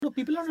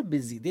people are not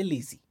busy, they're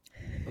lazy.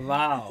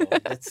 Wow,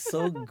 that's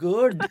so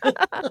good.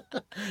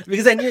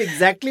 Because I knew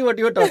exactly what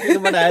you were talking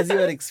about as you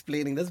were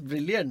explaining. That's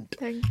brilliant.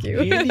 Thank you.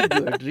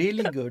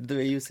 Really good the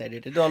way you said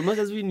it. It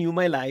almost as we knew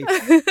my life.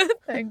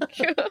 Thank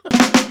you.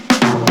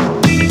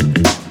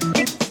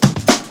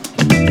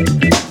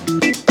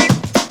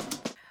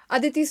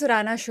 Aditi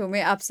Surana show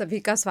में आप सभी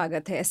का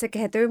स्वागत है। ऐसे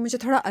कहते हुए मुझे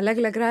थोड़ा अलग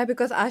लग रहा है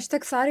बिकॉज आज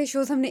तक सारे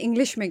शोज हमने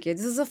इंग्लिश में किए.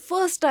 This is the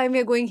first time we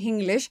are going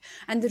English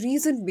and the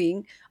reason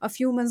being a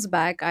few months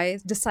back I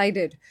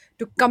decided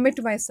to commit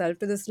myself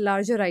to this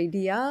larger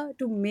idea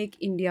to make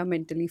India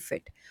mentally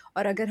fit.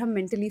 और अगर हम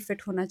mentally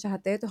fit होना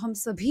चाहते हैं तो हम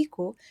सभी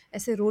को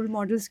ऐसे रोल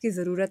मॉडल्स की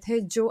ज़रूरत है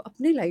जो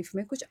अपने लाइफ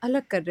में कुछ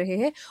अलग कर रहे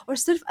हैं. और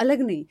सिर्फ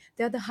अलग नहीं,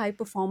 they are the high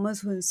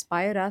performers who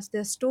inspire us.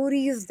 Their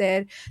stories,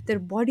 their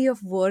body of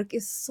work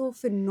is so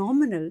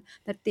phenomenal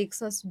that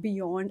takes us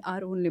beyond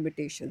our own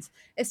limitations.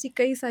 ऐसी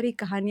कई सारी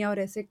कहानियाँ और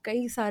ऐसे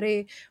कई सारे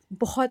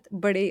बहुत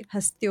बड़े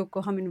हस्तियों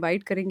को हम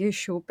इनवाइट करेंगे इस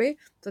शो पे.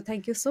 So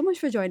thank you so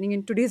much for joining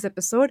in today's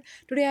episode.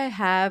 Today I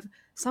have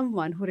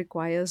someone who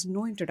requires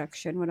no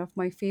introduction, one of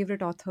my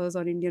favorite authors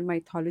on Indian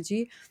mythology,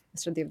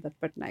 Mr. Devdutt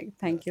Pattanaik.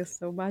 Thank you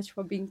so much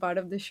for being part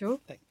of the show.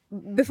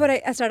 Before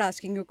I start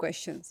asking you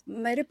questions,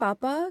 मेरे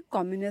पापा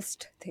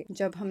communist थे.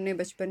 जब हमने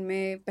बचपन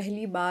में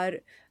पहली बार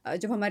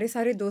जब हमारे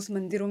सारे दोस्त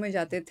मंदिरों में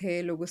जाते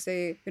थे, लोगों से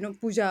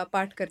पूजा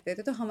पाठ करते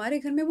थे, तो हमारे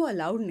घर में वो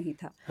अलाउड नहीं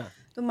था.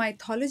 तो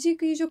माइथोलॉजी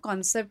की जो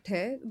कॉन्सेप्ट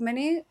है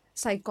मैंने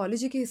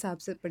साइकोलॉजी के हिसाब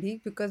से पढ़ी,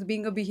 because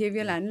being a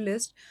behavioural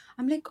analyst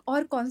हम लाइक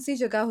और कौन सी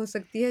जगह हो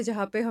सकती है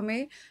जहाँ पे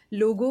हमें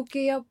लोगों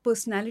के या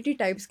पर्सनैलिटी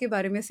टाइप्स के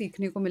बारे में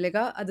सीखने को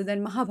मिलेगा अदर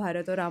देन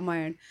महाभारत और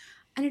Ramayan.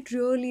 And it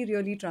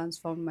really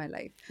transformed my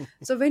life.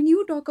 So when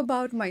you talk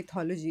about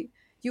mythology,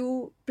 you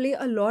play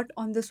a lot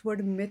on this word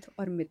myth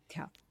or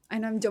mithya.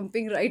 And I'm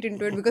jumping right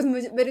into it because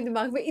मेरे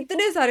दिमाग में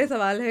इतने सारे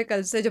सवाल हैं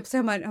कल से, जब से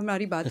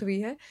हमारी बात हुई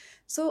है.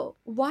 So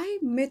why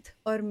myth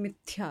or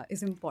mithya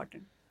is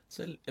important?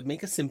 So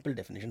make a simple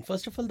definition.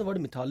 First of all, the word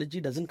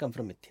mythology doesn't come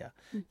from mithya.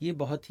 ये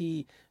बहुत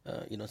ही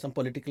some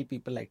political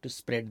people like to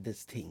spread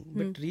this thing,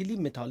 but really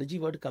mythology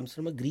word comes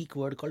from a Greek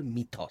word called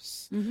mythos.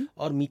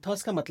 और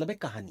mythos का मतलब है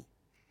कहानी.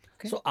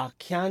 So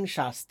आख्यान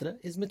शास्त्र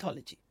is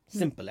mythology.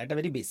 Simple, at a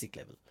very basic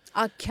level.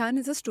 आख्यान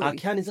is a story.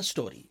 आख्यान is a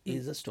story.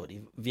 Is a story.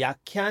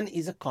 व्याख्यान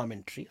is a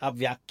commentary. आप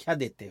व्याख्या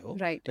देते हो.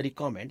 Right. Very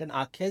comment. And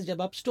आख्या is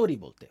जब आप story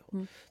बोलते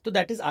हो. तो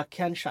that is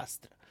आख्यान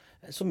शास्त्र.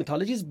 So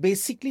mythology is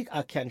basically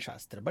आख्यान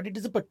शास्त्र, but it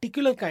is a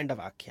particular kind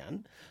of आख्यान.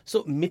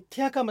 So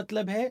मिथ्या का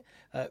मतलब है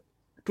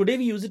today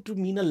we use it to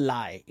mean a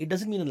lie. It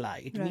doesn't mean a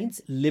lie. It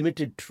means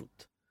limited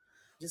truth.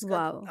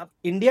 अब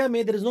इंडिया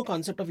में there is no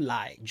concept of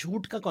लाई.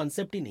 झूठ का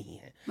concept ही नहीं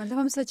है. मतलब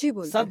हम सच ही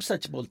बोलते हैं. सब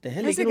सच बोलते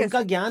हैं, लेकिन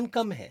उनका ज्ञान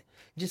कम है.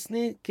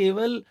 जिसने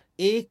केवल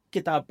एक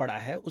किताब पढ़ा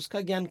है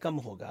उसका ज्ञान कम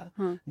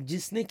होगा.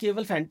 जिसने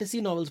केवल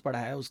फैंटेसी नॉवेल्स पढ़ा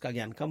है उसका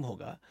ज्ञान कम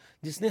होगा.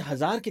 जिसने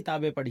 1000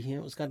 किताबें पढ़ी हैं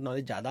उसका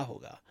नॉलेज ज्यादा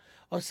होगा.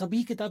 और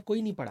सभी किताब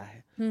कोई नहीं पढ़ा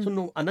है.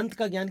 सो अनंत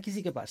का ज्ञान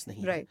किसी के पास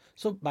नहीं है.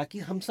 सो बाकी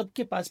हम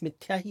सबके पास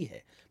मिथ्या ही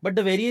है. But the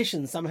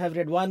variation, some have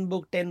read 1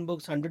 book, 10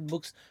 books, 100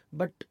 books,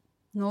 but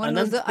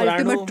अनंत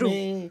पुराणों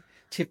में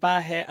छिपा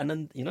है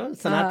अनंत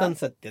सनातन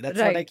सत्य. That's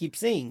what I keep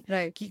saying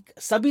कि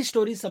सभी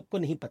स्टोरी सबको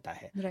नहीं पता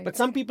है, but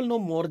some people know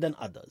more than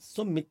others.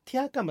 सो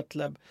मिथ्या का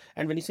मतलब,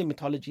 एंड व्हेन यू से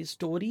mythology,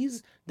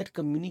 stories that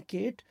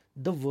communicate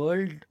the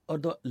world और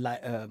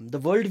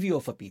the world view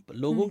of a people.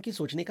 लोगों की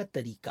सोचने का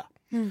तरीका.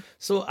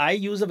 सो आई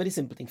use a very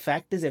simple thing.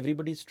 Fact is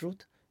everybody's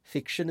truth,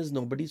 fiction is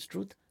nobody's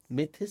truth,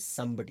 myth is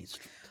somebody's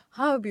truth.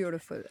 How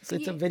beautiful. So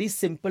it's a very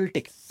simple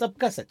text.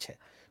 सबका सच है,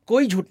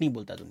 कोई झूठ नहीं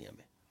बोलता दुनिया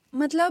में.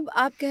 मतलब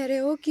आप कह रहे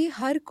हो कि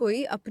हर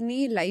कोई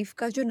अपनी लाइफ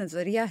का जो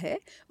नज़रिया है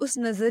उस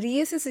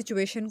नज़रिए से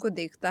सिचुएशन को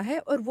देखता है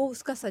और वो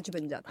उसका सच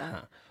बन जाता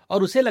है.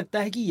 और उसे लगता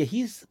है कि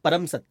यही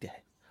परम सत्य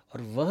है,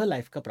 और वह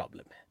लाइफ का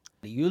प्रॉब्लम है.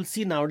 You'll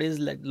see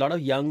nowadays like lot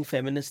of young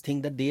feminists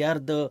think that they are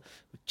the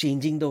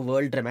changing the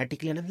world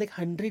dramatically, and I'm like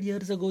 100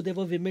 years ago there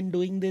were women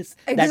doing this.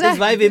 That is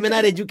why women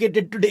are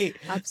educated today.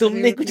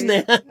 तुमने कुछ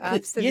नया,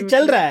 ये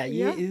चल रहा है,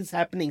 ये is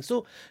happening.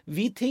 So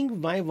we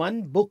think my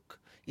one book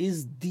is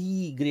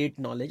the great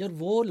knowledge, और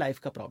वो लाइफ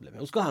का प्रॉब्लम है.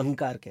 उसको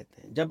अहंकार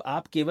कहते हैं. जब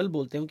आप केवल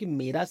बोलते हो कि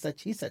मेरा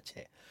सच ही सच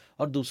है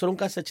और दूसरों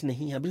का सच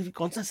नहीं है. अभी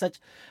कौन सा सच,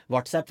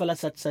 व्हाट्सएप वाला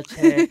सच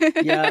है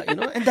या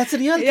and that's a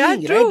real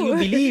thing, right? You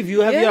believe,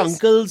 you have your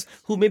uncles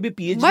who may be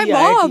PhD.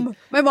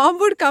 My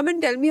mom would come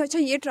and tell me, अच्छा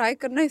ये ट्राई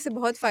करना, इससे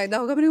बहुत फायदा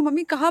होगा. मैंने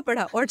मम्मी कहाँ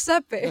पढ़ा,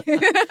 व्हाट्सएप पे.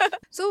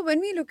 So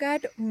when we look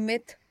at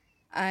myth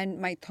and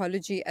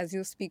mythology as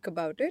you speak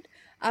about it,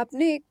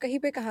 आपने कहीं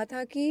पे कहा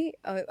था कि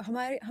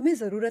हमें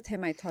ज़रूरत है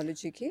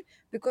माइथोलॉजी की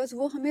बिकॉज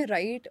वो हमें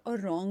राइट और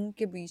रॉन्ग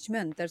के बीच में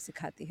अंतर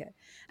सिखाती है.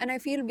 And I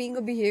feel being a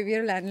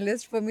behavioural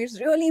analyst for me it's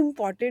really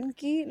important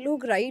कि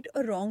लोग राइट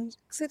और रॉन्ग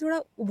से थोड़ा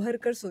उभर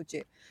कर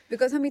सोचे,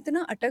 बिकॉज हम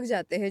इतना अटक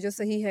जाते हैं जो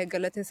सही है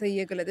गलत है, सही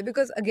है गलत है.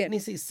 बिकॉज अगेन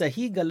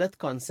सही गलत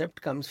concept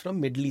comes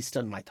from middle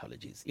eastern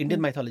mythologies.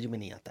 Indian mythology में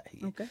नहीं आता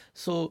है.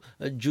 सो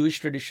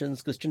Jewish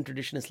traditions, Christian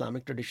tradition,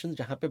 Islamic tradition,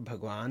 जहाँ पे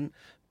भगवान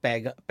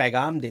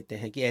पैगाम देते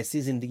हैं कि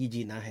ऐसी जिंदगी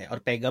जीना महीना है और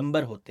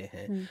पैगंबर होते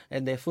हैं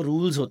एंड देयरफॉर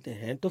रूल्स होते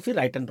हैं, तो फिर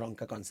राइट एंड रॉन्ग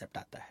का कॉन्सेप्ट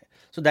आता है.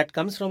 So that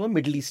comes from a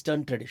middle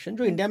eastern tradition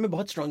जो इंडिया में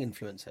बहुत स्ट्रॉन्ग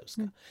इन्फ्लुएंस है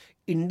उसका.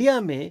 इंडिया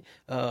में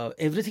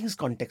एवरीथिंग इज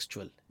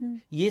कॉन्टेक्चुअल.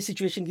 ये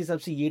सिचुएशन के हिसाब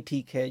से ये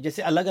ठीक है.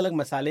 जैसे अलग अलग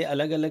मसाले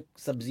अलग अलग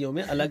सब्जियों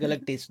में अलग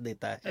अलग टेस्ट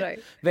देता है,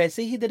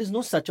 वैसे ही देयर इज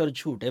नो सच और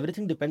झूठ.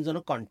 Everything depends on a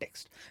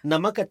context.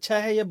 नमक अच्छा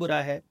है या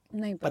बुरा है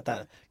नहीं पता.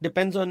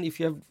 Depends on if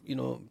you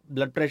have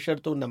blood pressure,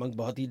 तो नमक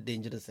बहुत ही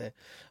डेंजरस है.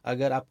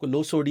 अगर आपको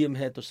लो सोडियम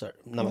है तो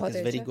नमक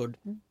is very good.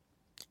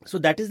 So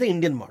that is the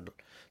Indian model.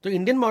 तो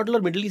इंडियन मॉडल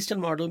और मिडिल ईस्टर्न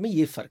मॉडल में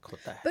ये फर्क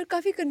होता है. पर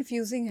काफ़ी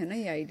कंफ्यूजिंग है ना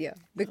ये idea,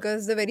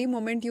 because the very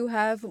moment you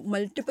have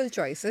multiple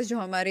choices, जो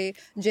हमारे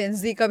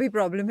जेंजी का भी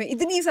प्रॉब्लम है,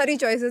 इतनी सारी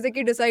चॉइसेस है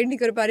कि डिसाइड नहीं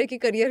कर पा रहे कि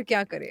करियर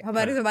क्या करे.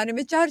 हमारे ज़माने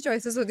में 4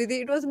 चॉइसेस होती थी.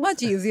 It was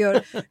much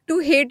easier to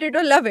hate it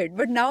और love it,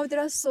 but now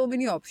there are so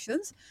many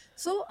options.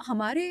 सो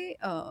हमारे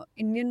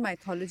इंडियन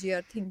माइथोलॉजी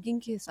और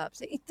थिंकिंग के हिसाब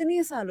से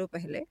इतने सालों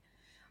पहले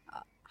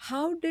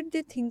how did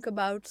they think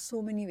about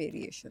so many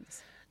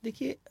variations?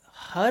 देखिए,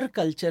 हर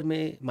कल्चर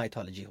में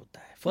माइथोलॉजी होता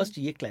है. फर्स्ट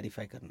ये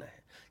क्लैरिफाई करना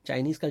है.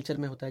 चाइनीज कल्चर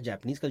में होता है,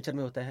 जापानीज कल्चर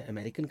में होता है,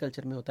 अमेरिकन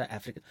कल्चर में होता है,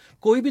 अफ्रीकन.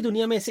 कोई भी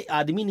दुनिया में ऐसे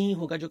आदमी नहीं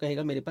होगा जो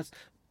कहेगा मेरे पास,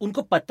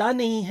 उनको पता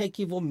नहीं है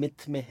कि वो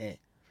मिथ में है.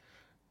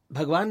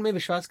 भगवान में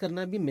विश्वास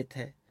करना भी मिथ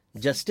है,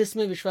 जस्टिस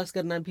में विश्वास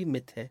करना भी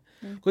मिथ है.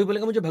 कोई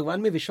बोलेगा मुझे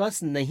भगवान में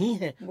विश्वास नहीं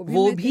है,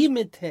 वो भी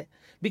मिथ है.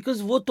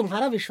 बिकॉज वो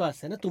तुम्हारा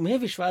विश्वास है ना, तुम्हें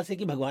विश्वास है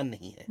कि भगवान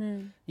नहीं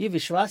है. ये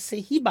विश्वास से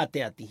ही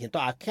बातें आती हैं. तो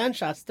आख्यान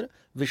शास्त्र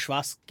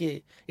विश्वास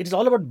के, it is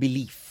all about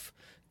belief.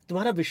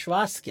 तुम्हारा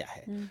विश्वास क्या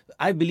है?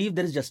 I believe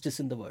there is justice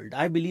in the world.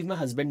 I believe my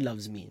husband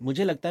loves me.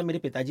 मुझे लगता है मेरे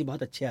पिताजी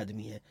बहुत अच्छे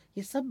आदमी हैं.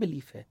 ये सब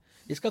बिलीफ है,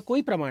 इसका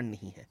कोई प्रमाण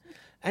नहीं है.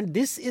 And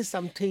this is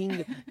something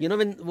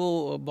when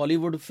वो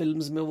बॉलीवुड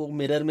फिल्म्स में वो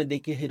मिरर में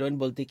देख के हीरोइन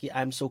बोलती कि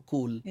आई एम सो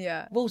कूल,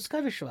 वो उसका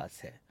विश्वास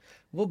है.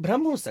 वो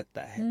भ्रम हो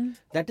सकता है.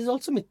 दैट इज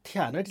ऑल्सो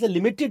मिथ्या. It is a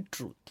limited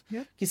truth.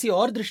 किसी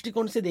और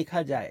दृष्टिकोण से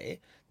देखा जाए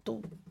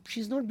तो she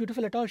is not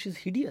beautiful at all, she is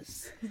hideous.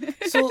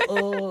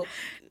 So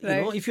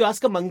if you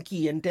ask a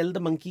monkey and tell the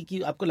monkey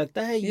कि आपको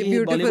लगता है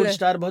ये बॉलीवुड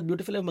स्टार बहुत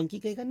ब्यूटीफुल है, मंकी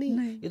कहेगा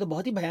नहीं, ये तो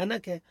बहुत ही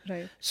भयानक है.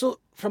 So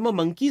from a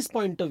monkeys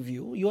point of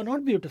view you are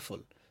not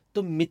beautiful.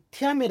 तो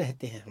मिथ्या में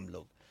रहते हैं हम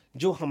लोग,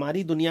 जो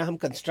हमारी दुनिया हम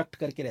कंस्ट्रक्ट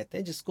करके रहते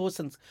हैं, जिसको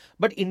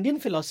बट इंडियन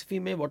फिलॉसफी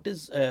में what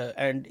is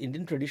and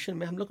Indian tradition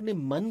में हम लोग ने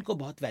मन को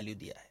बहुत वैल्यू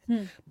दिया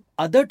है.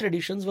 Other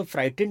traditions were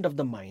frightened of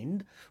the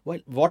mind.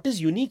 What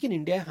is unique in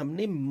India,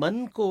 हमने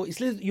मन को,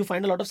 इसलिए you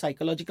find a lot of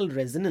psychological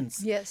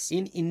resonance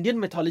in Indian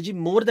mythology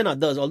more than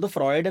others. Although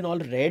Freud and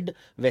all read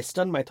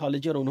western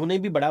mythology और उन्होंने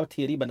भी बड़ा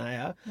theory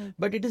बनाया,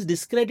 but it is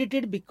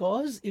discredited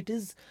because it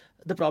is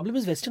the problem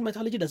is Western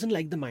mythology doesn't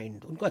like the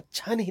mind. उनको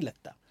अच्छा नहीं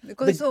लगता.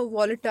 Because it's so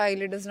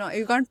volatile, it does not,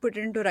 you can't put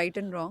it into right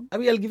and wrong. I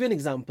mean, I'll give you an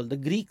example. The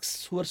Greeks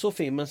who are so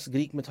famous,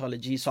 Greek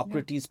mythology,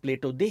 Socrates,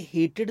 Plato, they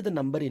hated the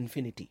number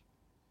infinity.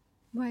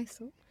 Why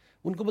so?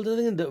 उनको बोलते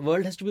थे the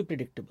world has to be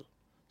predictable.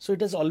 So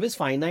it has always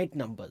finite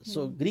numbers.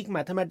 So Greek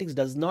mathematics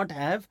does not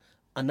have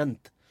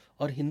अनंत.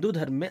 और हिंदू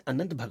धर्म में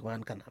अनंत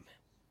भगवान का नाम है.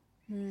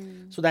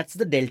 So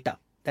that's the delta.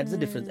 That's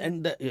the difference.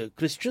 And the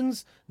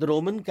Christians, the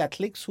Roman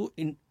Catholics who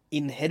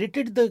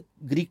inherited the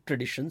Greek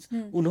traditions,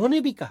 उन्होंने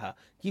भी कहा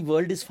कि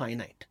world is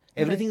finite.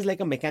 Everything is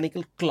like a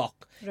mechanical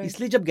clock.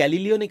 इसलिए जब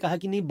गैलीलियो ने कहा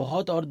कि नहीं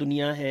बहुत और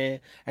दुनिया है,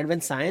 and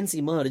when science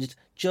emerged,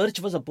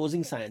 church was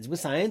opposing science.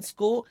 because science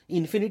को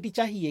infinity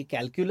चाहिए,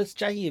 calculus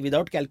चाहिए.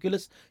 Without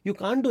calculus, you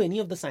can't do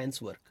any of the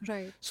science work.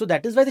 Right. So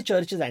that is why the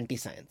church is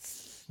anti-science.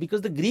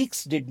 Because the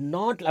Greeks did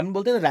not, हम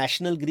बोलते हैं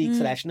rational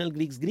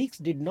Greeks,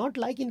 Greeks did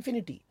not like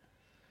infinity.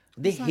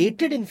 They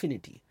hated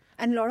infinity.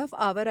 And a lot of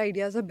our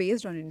ideas are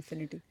based on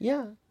infinity.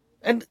 Yeah.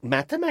 And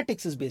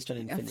mathematics is based on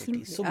infinity.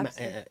 Absolutely, So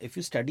absolutely. if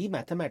you study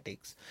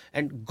mathematics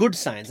and good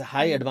science,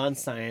 high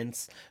advanced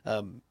science,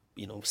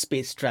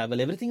 space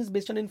travel, everything is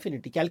based on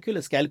infinity.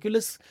 Calculus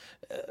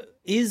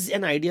is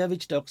an idea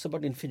which talks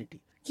about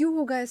infinity. क्यों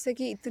होगा ऐसे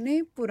कि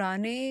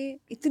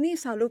इतने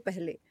सालों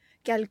पहले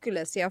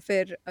calculus या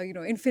फिर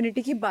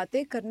infinity की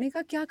बातें करने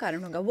का क्या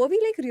कारण होगा? वो भी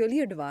like really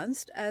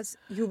advanced as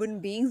human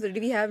beings, did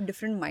we have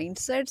different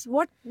mindsets?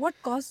 What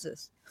caused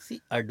this? See,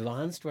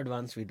 advanced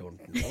we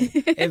don't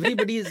know.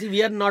 Everybody is, we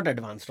are not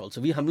advanced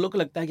also. हम लोग को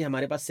लगता है कि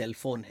हमारे पास सेल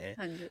फोन है,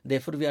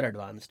 therefore we are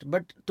advanced.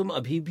 But तुम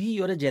अभी भी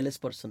you're a jealous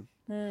person.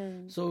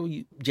 So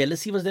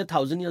jealousy was there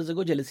 1,000 years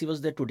ago, jealousy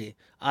was there today.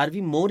 Are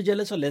we more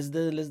jealous or less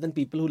than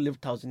people who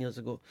lived 1,000 years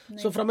ago?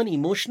 So from an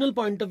emotional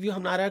point of view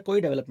हमारा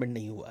कोई development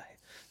नहीं हुआ है.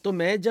 तो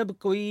मैं जब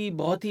कोई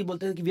बहुत ही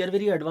बोलते हैं कि we are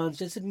very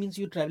advanced, it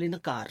means you travel in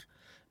a car.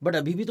 But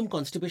अभी भी तुम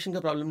कॉन्स्टिपेशन का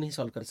प्रॉब्लम नहीं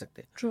सॉल्व कर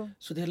सकते.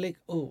 So they are like,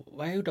 oh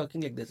why are you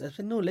talking like this? I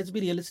said no, let's be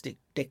realistic.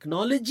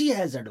 Technology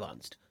has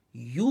advanced,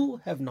 you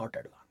have not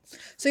advanced.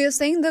 So you are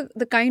saying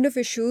the kind of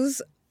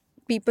issues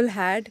people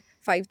had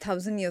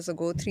 5,000 years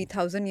ago,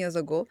 3,000 years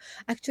ago.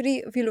 Actually,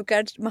 if you look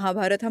at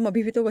Mahabharat, हम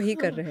अभी भी तो वही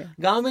कर रहे हैं.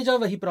 गांव में जाओ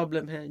वही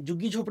प्रॉब्लम है,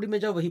 झुग्गी झोपड़ी में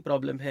जाओ वही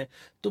प्रॉब्लम है,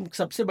 तुम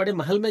सबसे बड़े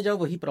महल में जाओ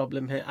वही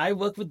प्रॉब्लम है. I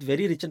work with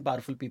very rich and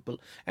powerful people,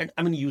 and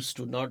I mean used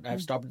to, not,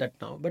 I've stopped that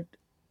now, but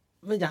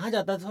मैं जहाँ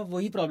जाता था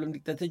वही प्रॉब्लम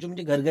दिखता था जो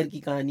मुझे घर घर की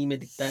कहानी में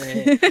दिखता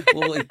है,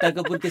 वो एकता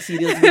कपूर के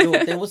सीरियल्स में जो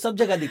होते हैं वो सब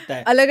जगह दिखता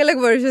है, अलग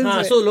अलग वर्जन हाँ.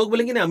 में। सो लोग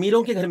बोलेंगे ना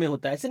अमीरों के घर में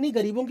होता है, ऐसे नहीं,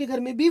 गरीबों के घर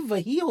में भी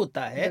वही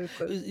होता है,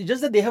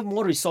 just that they have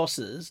more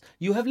resources,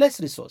 you have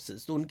less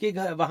resources. तो उनके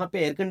घर वहाँ पे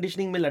एयर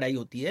कंडीशनिंग में लड़ाई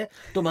होती है,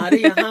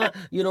 तुम्हारे यहाँ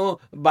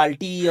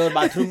बाल्टी और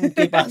बाथरूम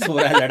के पास हो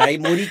रहा है लड़ाई,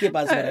 मोरी के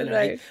पास हो रहा है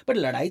लड़ाई. पर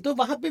लड़ाई तो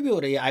वहाँ पे भी हो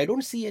रही है. I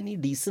don't see any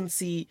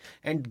decency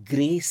and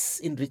grace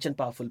in rich and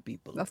powerful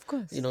people. Of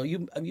course,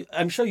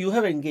 I am sure you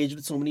have engaged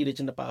with so many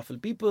rich and powerful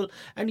people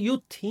and you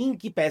think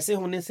कि पैसे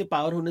होने से,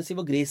 पावर होने से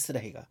वो grace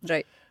रहेगा.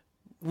 Right.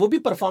 वो भी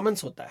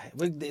परफॉर्मेंस होता है,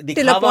 वो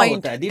दिखावा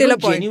होता है. They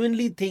don't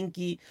genuinely think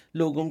कि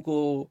लोगों को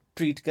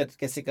ट्रीट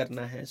कैसे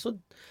करना है. So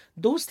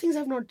those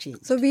things have not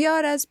changed. So we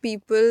are as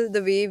people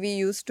the way we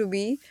used to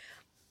be.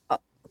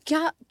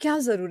 क्या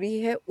जरूरी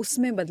है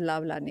उसमें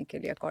बदलाव लाने के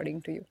लिए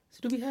according to you?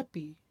 So to be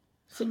happy.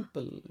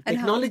 Simple.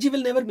 Technology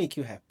will never make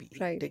you happy.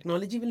 Right.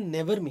 Technology will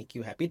never make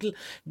you happy. It will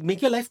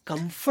make your life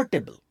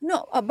comfortable. No,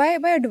 by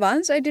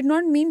advanced, I did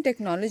not mean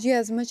technology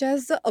as much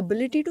as the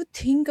ability to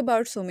think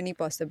about so many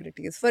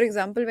possibilities. For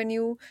example, when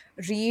you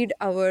read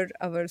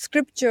our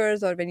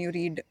scriptures, or when you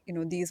read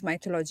these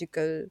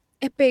mythological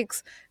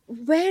epics,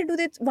 why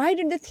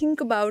did they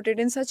think about it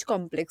in such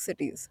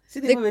complexities? See,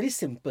 they were very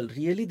simple.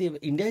 Really,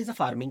 India is a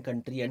farming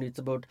country, and it's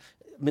about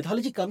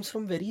mythology comes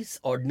from very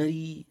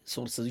ordinary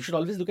sources. You should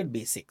always look at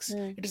basics.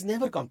 It is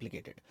never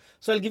complicated.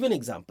 So I'll give you an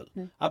example.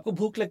 आपको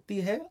भूख लगती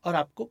है और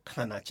आपको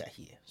खाना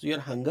चाहिए. So your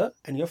hunger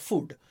and your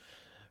food.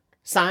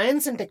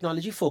 Science and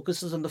technology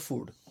focuses on the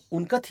food.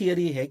 उनका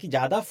theory है कि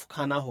ज्यादा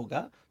खाना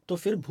होगा तो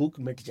फिर भूख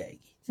मिट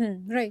जाएगी.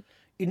 Right.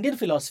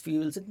 Indian philosophy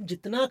will say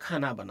जितना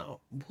खाना बनाओ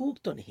भूख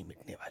तो नहीं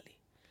मिटने वाली.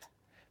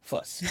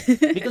 First,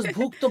 because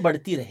भूख तो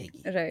बढ़ती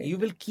रहेगी. Right. You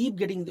will keep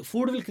getting,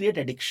 food will create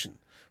addiction.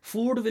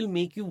 Food will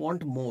make you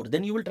want more.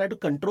 Then you will try to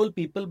control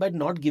people by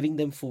not giving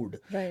them food.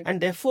 Right.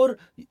 And therefore,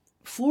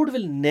 food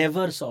will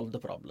never solve the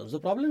problems. The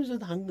problem is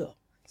with hunger.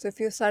 So if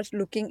you start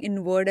looking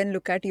inward and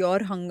look at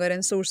your hunger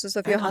and sources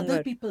of your hunger.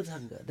 Other people's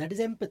hunger. That is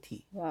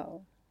empathy.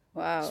 Wow.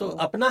 So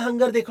अपना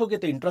hunger देखोगे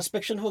तो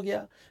introspection हो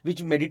गया,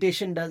 which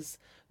meditation does.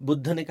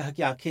 Buddha ने कहा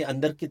कि आंखें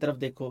अंदर की तरफ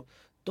देखो.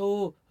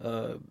 तो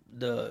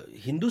the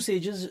Hindu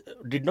sages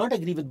did not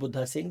agree with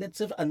Buddha, saying that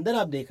सिर्फ अंदर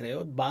आप देख रहे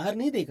हो, बाहर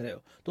नहीं देख रहे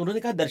हो. तो उन्होंने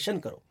कहा दर्शन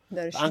करो,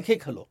 आंखें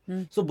खोलो.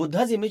 So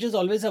Buddha's images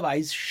always have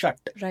eyes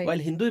shut, right. while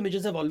Hindu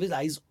images have always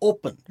eyes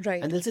open.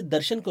 Right. And they'll say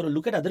दर्शन करो,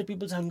 look at other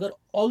people's hunger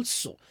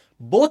also.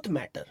 Both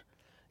matter.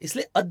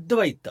 इसलिए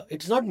अद्वैत,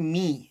 it's not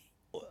me.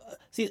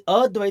 See,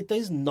 Advaita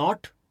is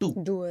not two.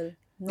 Dual.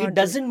 It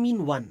doesn't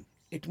mean one.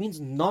 It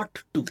means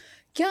not two.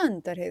 क्या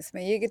अंतर है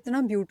इसमें? ये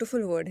कितना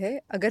beautiful word है.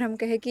 अगर हम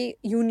कहें कि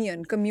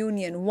union,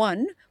 communion,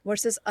 one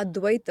versus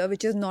Advaita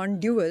which is non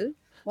dual.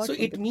 So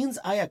it means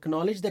I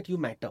acknowledge that you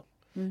matter.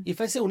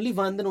 If I say only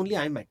one, then only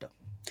I matter.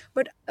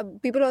 But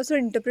people also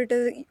interpret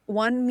as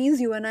one means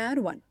you and I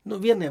are one. No,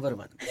 we are never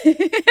one.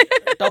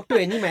 Talk to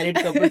any married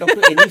couple, talk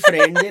to any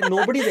friend.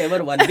 Nobody's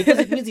ever one, because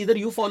it means either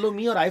you follow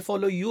me or I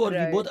follow you, or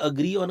right. we both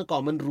agree on a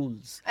common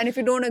rules. And if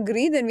you don't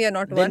agree, then we are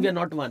not one. Then we are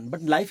not one.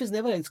 But life is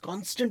never, it's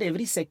constant.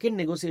 Every second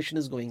negotiation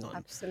is going on.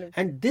 Absolutely.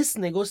 And this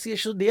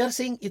negotiation, they are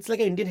saying it's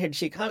like an Indian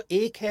headshake. हाँ,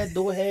 एक है,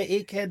 दो है,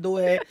 एक है, दो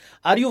है.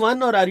 Are you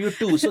one or are you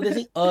two? So they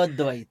say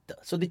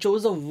Advaita. So they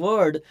chose a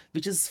word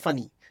which is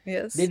funny.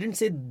 Yes. They didn't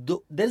say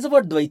there is a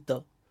word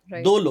Dvaita.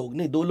 Right. दो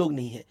लोग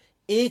नहीं है.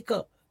 एक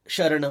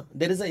शरण,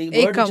 there is a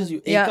word which is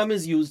used. Ekam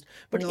is used,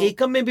 but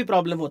एकम में भी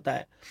problem होता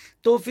है.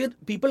 तो फिर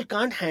people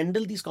can't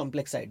handle these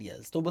complex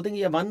ideas. तो बोलते हैं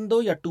या one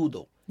दो या two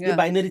दो. ये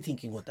binary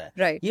thinking होता है.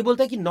 Right. ये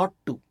बोलता है कि not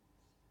two,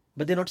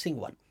 but they're not saying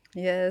one.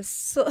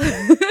 Yes.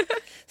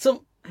 So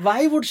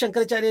why would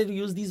Shankaracharya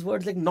use these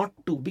words like not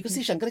two? Because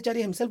see,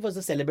 Shankaracharya himself was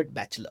a celibate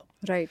bachelor.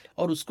 Right.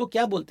 और उसको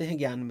क्या बोलते हैं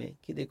ज्ञान में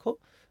कि देखो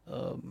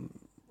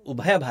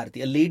Ubhaya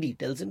Bharati, a lady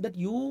tells him that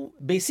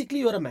basically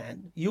you're a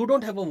man, you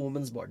don't have a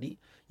woman's body,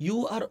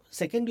 you're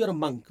a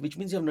monk, which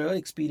means you have never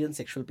experienced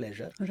sexual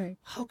pleasure. Right.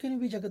 How can you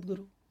be Jagat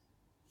Guru?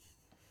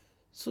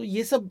 So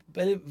ये सब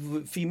पहले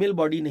female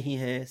body नहीं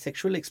है,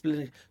 sexual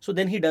explanation. So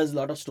then he does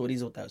lot of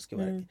stories होता है उसके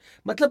बारे में.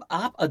 मतलब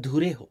आप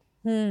अधूरे हो.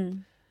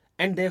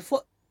 And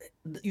therefore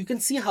you can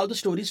see how the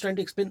story is trying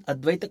to explain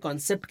Advaita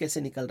concept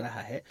कैसे निकल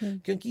रहा है.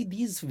 क्योंकि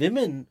these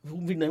women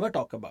whom we never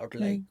talk about,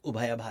 like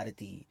Ubhaya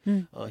Bharati,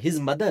 his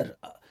mother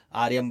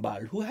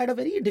Aryambal, who had a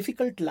very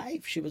difficult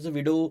life. She was a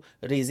widow,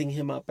 raising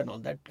him up and all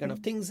that kind of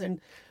things.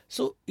 And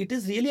so it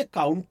is really a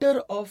counter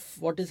of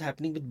what is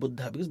happening with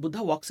Buddha, because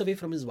Buddha walks away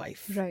from his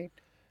wife. Right.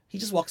 He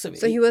just walks away.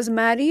 So he was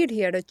married,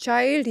 he had a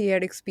child, he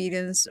had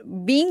experienced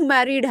being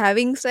married,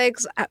 having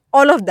sex,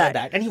 all of that.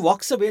 And he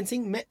walks away and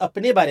saying, मैं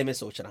अपने बारे में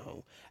सोच रहा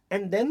हूँ.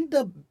 And then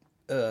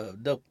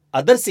the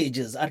other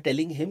sages are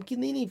telling him कि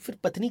नहीं फिर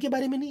पत्नी के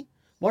बारे में नहीं.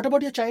 What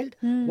about your child?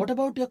 What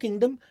about your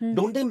kingdom?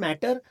 Don't they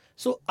matter?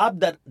 So आप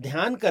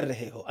ध्यान कर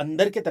रहे हो,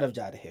 अंदर के तरफ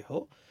जा रहे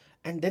हो.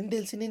 And then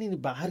they'll say, नहीं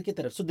बाहर की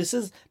तरफ. So this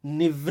is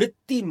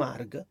Nivritti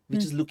Marg,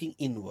 which is looking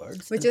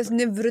inwards. Which is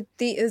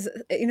Nivritti is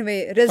in a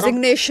way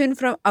resignation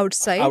from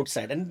outside.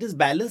 Outside. And it is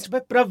balanced by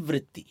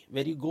Pravritti,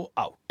 where you go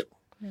out.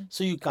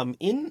 So you come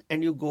in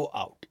and you go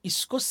out.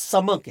 इसको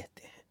summer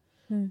कहते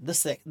हैं.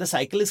 The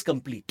cycle is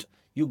complete.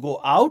 You go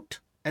out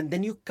and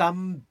then you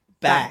come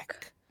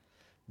back.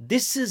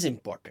 This is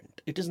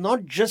important. It is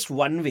not just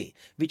one way,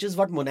 which is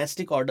what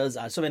monastic orders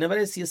are. So whenever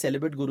I see a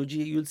celibate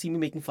Guruji, you'll see me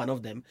making fun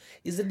of them.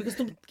 Is it because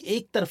तुम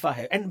एक तरफा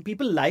है? And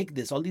people like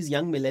this, all these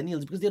young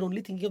millennials, because they're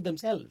only thinking of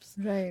themselves.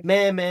 Right.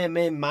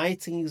 My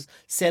thing is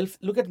self.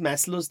 Look at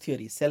Maslow's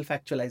theory,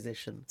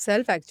 self-actualization.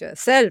 Self.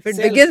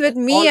 It begins with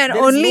me and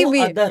only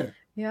me. Other.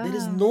 Yeah. There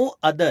is no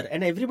other.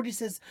 And everybody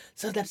says,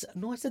 sir, I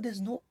said, there's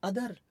no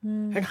other.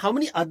 And how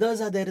many others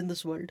are there in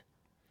this world?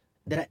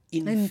 There are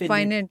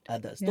infinite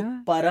others. So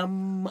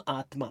Param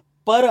Atma.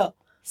 Para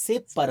say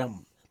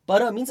Param.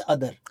 Para means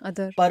other.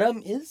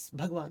 Param is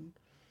Bhagwan.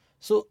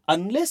 So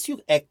unless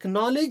you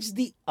acknowledge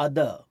the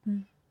other,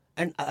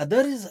 and other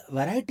is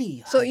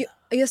variety. So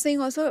you're saying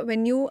also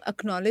when you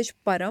acknowledge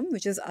Param,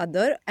 which is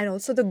other, and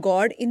also the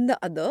God in the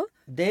other.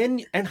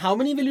 Then, and how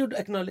many will you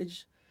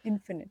acknowledge?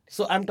 Infinite.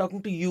 So I'm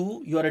talking to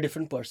you, you are a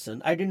different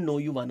person. I didn't know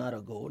you 1 hour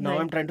ago. Now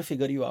I'm trying to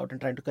figure you out and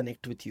trying to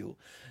connect with you.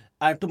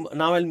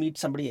 Now I'll meet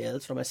somebody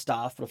else from my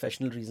staff,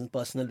 professional reasons,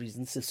 personal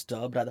reasons,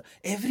 sister, brother.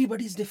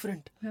 Everybody is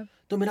different.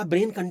 तो मेरा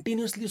brain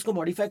continuously उसको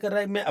modify कर रहा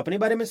है. मैं अपने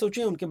बारे में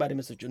सोचूं, उनके बारे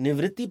में सोचूं.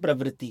 निवृत्ति,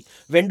 प्रवृत्ति.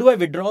 When do I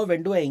withdraw?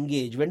 When do I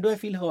engage? When do I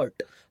feel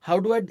hurt? How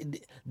do I...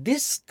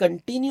 This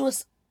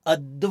continuous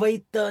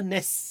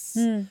Advaita-ness,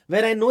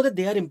 where I know that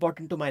they are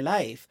important to my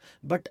life,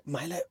 but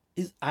my life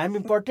is, I am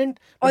important.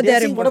 Or they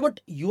are saying, what about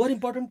you are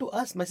important to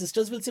us? My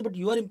sisters will say, but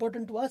you are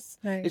important to us.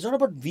 Right. It's not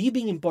about we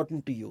being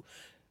important to you.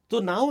 So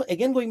now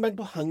again going back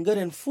to hunger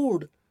and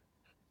food,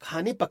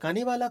 खाने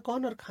पकाने वाला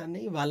कौन और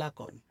खाने वाला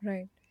कौन?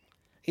 Right.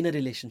 In a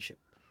relationship.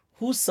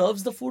 Who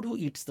serves the food, who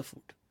eats the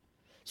food?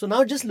 So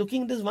now just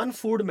looking at this one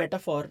food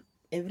metaphor,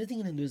 everything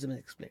in Hinduism is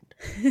explained.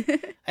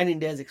 And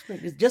India is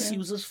explained. It just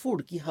uses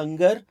food. कि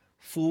hunger,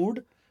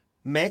 food,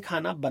 मैं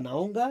खाना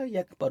बनाऊंगा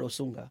या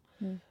परोसूंगा.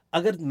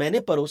 अगर मैंने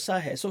परोसा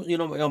है, so you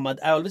know, your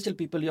mother, I always tell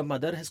people, your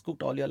mother has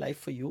cooked all your life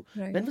for you.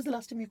 Right. When was the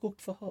last time you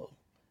cooked for her?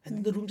 And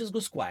then the room just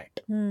goes quiet.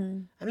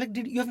 I'm like,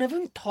 you have never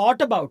even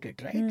thought about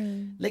it, right?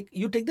 Like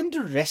you take them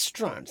to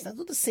restaurants. That's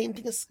not the same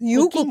thing as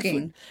you cooking.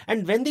 Food.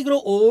 And when they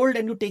grow old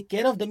and you take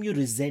care of them, you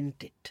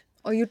resent it.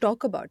 Or you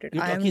talk about it. You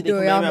talk,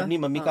 मैं अपनी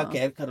mummy का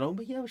care कर रहा हूँ,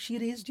 भैया, she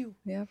raised you.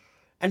 Yeah.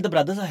 And the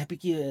brothers are happy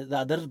that the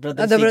other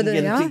brother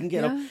is taking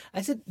care of.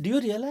 I said, do you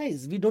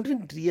realize? We don't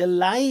even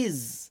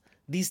realize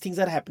these things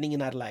are happening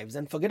in our lives.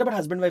 And forget about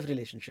husband-wife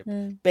relationship.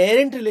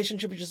 Parent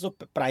relationship, which is so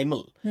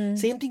primal.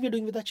 Same thing we're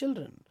doing with our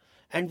children.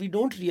 And we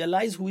don't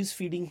realize who is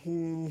feeding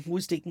whom, who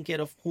is taking care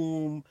of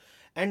whom.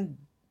 And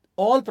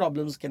all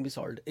problems can be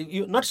solved.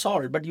 Not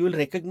solved, but you will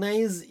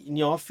recognize in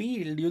your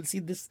field, you'll see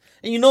this.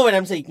 And you know what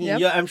I'm saying.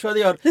 Yep. I'm sure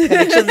your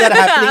connections are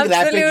happening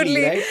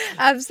rapidly, right?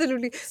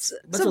 Absolutely.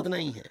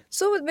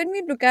 So when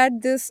we look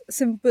at this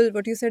simple,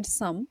 what you said,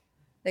 sum,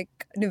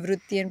 like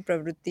nivritti and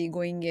pravritti,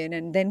 going in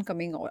and then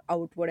coming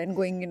outward and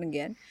going in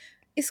again,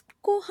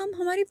 इसको हम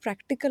हमारी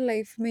practical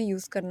life में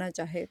use करना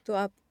चाहे तो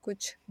आप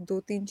कुछ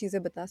 2-3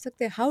 चीजें बता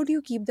सकते हैं. How do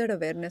you keep that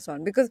awareness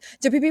on? Because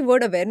जब भी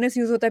वर्ड अवेयरनेस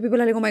यूज होता है, people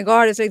are like, oh my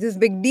god, it's like this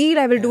big deal,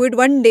 I will do it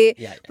one day.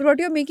 But what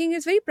you are making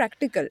is very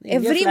practical.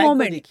 Every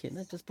moment देखिए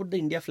ना, just put the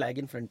India flag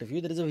in front of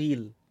you, there is a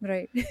wheel,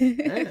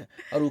 right,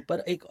 और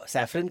ऊपर एक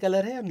saffron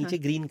colour है और नीचे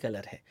green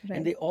colour है,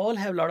 and they all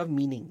have lot of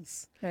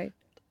meanings. Right.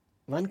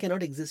 One can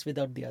not exist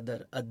without the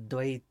other.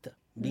 अद्वैत.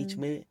 बीच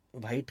में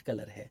white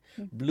colour है,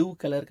 blue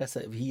colour का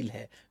व्हील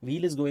है.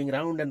 Wheel is going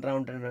round and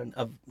round and round.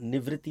 अब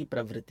निवृत्ति,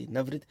 प्रवृत्ति,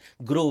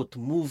 नवृत्ति, ग्रोथ,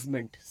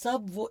 मूवमेंट,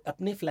 सब वो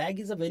अपने. Flag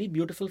is a very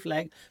beautiful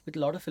flag with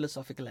lot of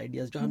philosophical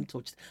ideas जो हम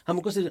सोचते.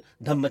 हमको सिर्फ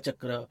धम्म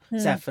चक्र,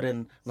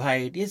 सैफरन,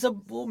 व्हाइट, ये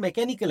सब वो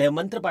मैकेनिकल है,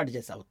 मंत्र पाठ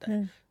जैसा होता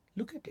है.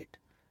 Look at it.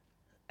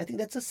 I think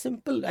that's a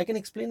simple, I can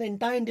explain the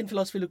entire Indian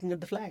philosophy looking at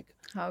the flag.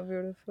 How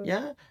beautiful.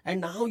 Yeah.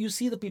 And now you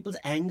see the people's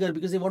anger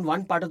because they want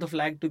one part of the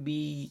flag to be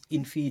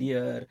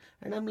inferior.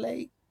 And I'm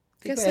like,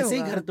 कैसे ऐसे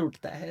ही घर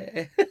टूटता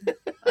है.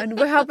 And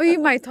वहाँ पे ही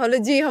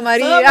mythology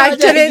हमारी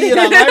actually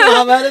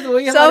Mahabharat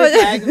वही हमारे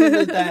flag में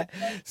मिलता है.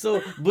 So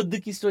बुद्ध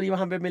की स्टोरी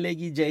वहाँ पे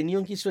मिलेगी,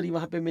 जैनियों की स्टोरी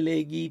वहाँ पे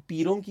मिलेगी,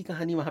 पीरों की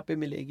कहानी वहाँ पे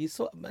मिलेगी.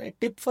 So my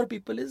tip for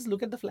people is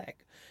look at the flag.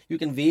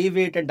 You can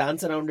wave it and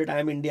dance around it.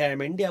 I am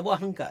India. वो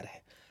अहंकार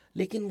है.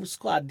 लेकिन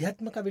उसको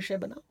आध्यात्म का विषय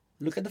बनाओ.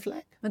 Look at the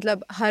flag.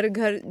 मतलब हर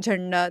घर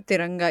झंडा,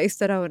 तिरंगा इस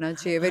तरह होना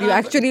चाहिए. Where you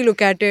actually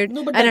look at it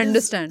and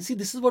understand. See,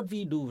 this is what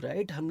we do,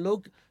 right? हम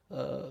लोग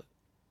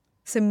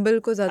symbol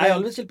को ज़्यादा. I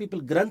always tell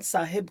people, Granth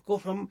Sahib को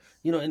हम,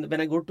 you know,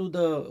 when I go to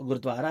the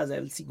gurudwaras, I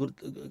will see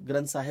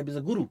Granth Sahib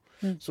is a guru.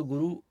 So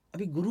guru,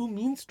 अभी guru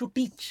means to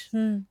teach.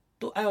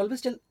 तो I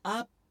always tell,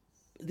 आप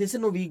जैसे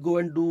no we go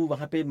and do,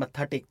 वहाँ पे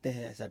मत्था टेकते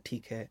हैं, ऐसा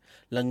ठीक है,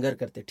 लंगर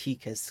करते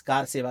ठीक है,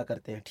 कार सेवा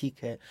करते हैं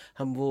ठीक है,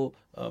 हम वो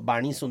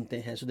बाणी सुनते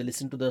हैं, सो they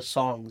listen to the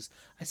songs.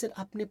 I said,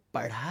 आपने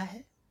पढ़ा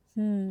है?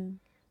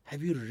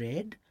 Have you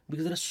read? Because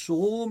there are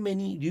so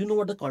many, do you know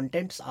what the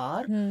contents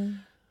are?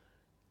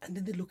 And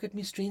then they look at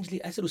me strangely.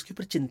 I said, उसके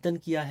ऊपर चिंतन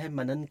किया है,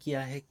 मनन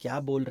किया है, क्या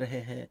बोल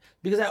रहे हैं?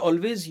 Because I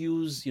always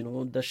use, you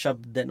know, the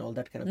शब्द and all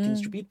that kind of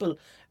things to people,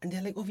 and they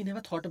are like, oh, we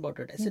never thought about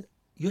it. I said,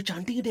 you're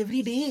chanting it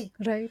every day.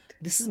 Right.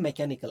 This is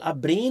mechanical. Our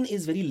brain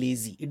is very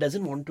lazy. It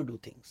doesn't want to do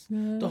things.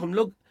 तो हम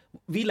लोग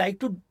we like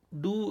to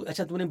do,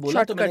 अच्छा तूने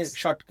बोला तो मैंने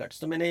shortcuts,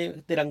 तो मैंने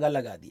तिरंगा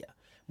लगा दिया,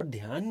 but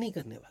ध्यान नहीं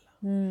करने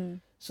वाला.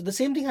 So the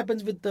same thing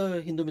happens with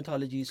the Hindu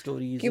mythology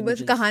stories. कि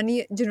बस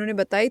कहानी जिन्होंने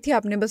बताई थी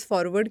आपने बस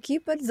फॉरवर्ड की,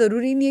 पर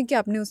जरूरी नहीं है कि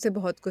आपने उससे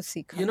बहुत कुछ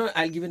सीखा. You know,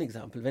 I'll give an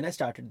example. When I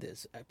started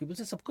this, people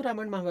say सबको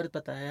रामायण महाभारत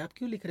पता है, आप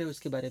क्यों लिख रहे हो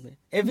इसके बारे में?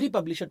 Every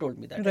publisher told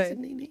me that. I said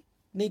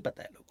नहीं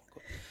पता है लोगों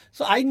को.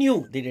 So I knew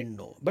they didn't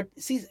know. But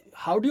see,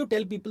 how do you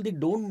tell people they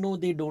don't know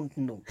they don't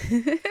know?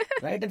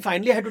 Right? And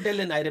finally I had to tell,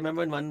 and I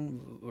remember in one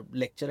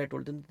lecture I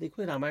told them,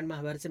 देखो रामायण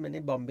महाभारत से मैंने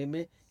बॉम्बे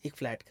में एक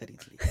flat खरीद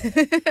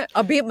ली.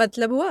 अभी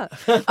मतलब हुआ?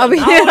 अभी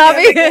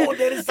oh,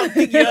 there is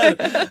something here.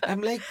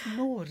 I'm like,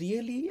 no,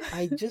 really?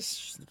 I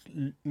just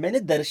मैंने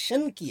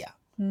दर्शन किया.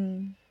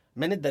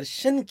 मैंने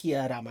दर्शन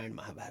किया रामायण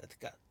महाभारत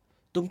का.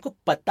 तुमको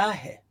पता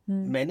है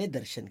मैंने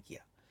दर्शन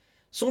किया.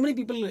 So many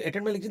people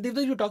attend my lecture.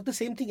 Devdutt, you talk the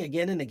same thing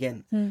again and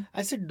again.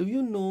 I said, do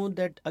you know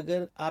that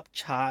अगर आप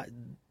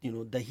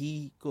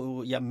दही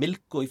को या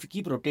milk को, if you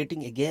keep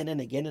rotating again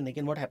and again and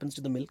again, what happens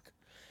to the milk?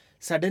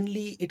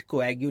 Suddenly it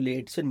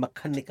coagulates. फिर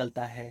मक्खन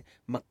निकलता है.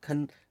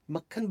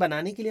 मक्खन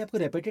बनाने के लिए आपको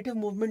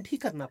repetitive movement ही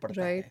करना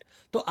पड़ता है.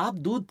 तो आप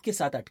दूध के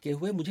साथ अटके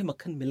हुए, मुझे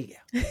मक्खन मिल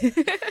गया.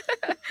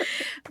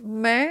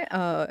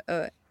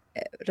 मैं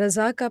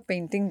रज़ा का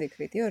पेंटिंग देख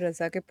रही थी और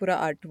रज़ा के पूरा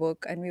art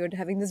work, and we were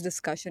having this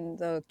discussion.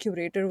 The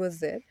curator was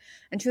there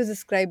and she was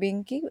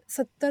describing कि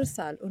 70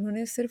 साल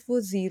उन्होंने सिर्फ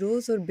वो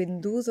जीरोस और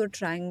बिंदुस और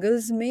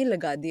ट्रायंगल्स में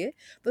लगा दिए,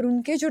 पर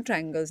उनके जो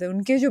ट्रायंगल्स है,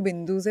 उनके जो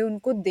बिंदुस है,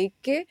 उनको देख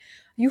के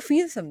you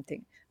feel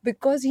something.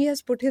 Because he has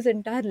put his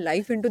entire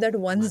life into that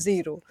one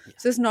zero. Yeah.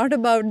 So it's not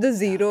about the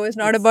zero, it's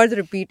not about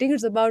repeating,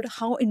 it's about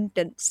how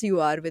intense you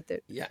are with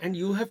it. Yeah, and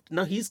you have,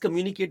 now he's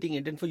communicating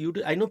it, and for you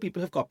to, I know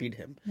people have copied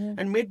him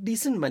and made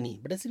decent money,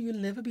 but I said,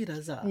 you'll never be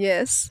Raza.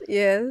 Yes.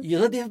 You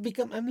know, they have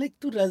become, I'm like,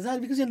 to Raza,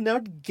 because you're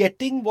not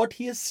getting what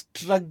he has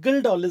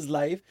struggled all his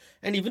life.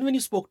 And even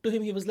when you spoke to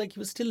him, he was like,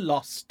 he was still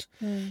lost.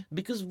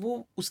 Because वो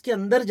उसके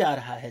अंदर जा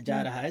रहा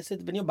है.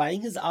 So when you're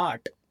buying his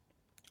art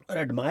or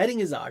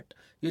admiring his art,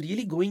 you're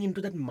really going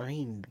into that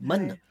mind,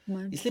 मन.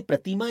 इसलिए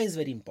प्रतिमा is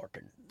very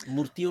important.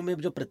 मूर्तियों में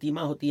जो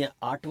प्रतिमा होती है,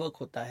 आर्ट वर्क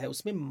होता है,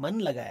 उसमें मन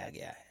लगाया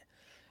गया है.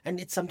 And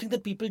it's something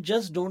that people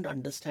just don't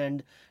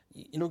understand.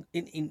 You know,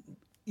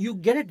 you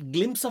get a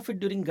glimpse of it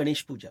during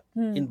Ganesh Puja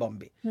in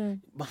Bombay.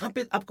 वहाँ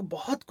पे आपको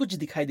बहुत कुछ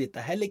दिखाई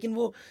देता है, लेकिन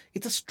वो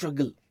it's a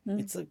struggle.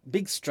 It's a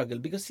big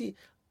struggle because see,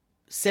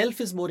 self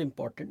is more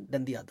important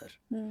than the other.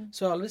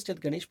 So I always tell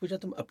Ganesh Puja,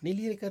 तुम अपने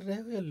लिए कर रहे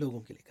हो या लोगों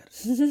के लिए कर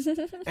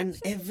रहे हो? And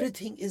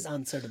everything is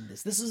answered in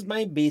this. This is my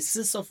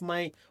basis of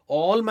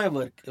all my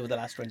work over the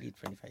last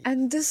 20-25 years.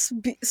 And this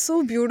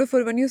so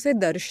beautiful when you say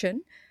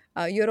darshan,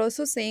 you're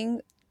also saying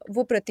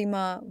वो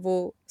प्रतिमा, वो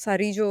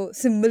सारी जो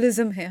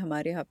सिंबलिज्म है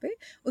हमारे यहाँ पे,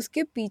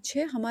 उसके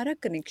पीछे हमारा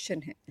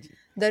कनेक्शन है.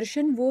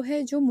 दर्शन वो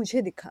है जो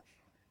मुझे दिखा.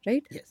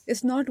 Right? Yes.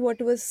 It's not what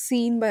was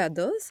seen by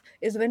others.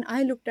 It's when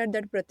I looked at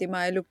that pratima,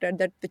 I looked at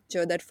that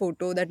picture, that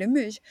photo, that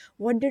image,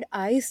 what did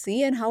I see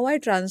and how I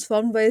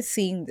transformed by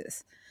seeing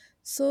this.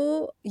 So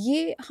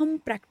ये हम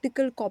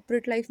practical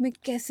corporate life में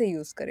कैसे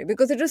use करें?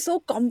 Because it is so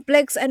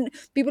complex and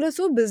people are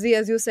so busy,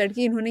 as you said,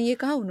 कि इन्होंने ये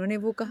कहा, उन्होंने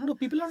वो कहा. No,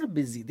 people are not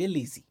busy. They're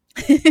lazy.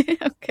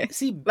 Okay.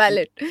 See,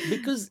 valid.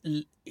 Because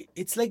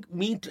it's like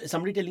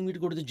somebody telling me to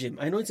go to the gym.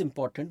 I know it's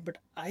important, but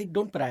I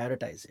don't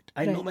prioritize it.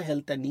 I know my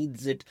health and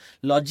needs it.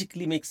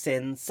 Logically makes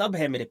sense. सब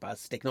है मेरे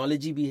पास.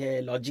 Technology भी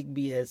है, logic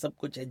भी है, सब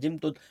कुछ है. Gym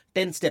तो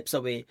 10 steps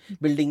away.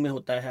 Building में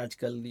होता है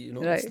आजकल. You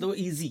know, it's so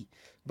easy.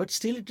 But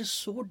still it is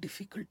so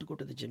difficult to go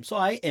to the gym. So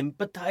I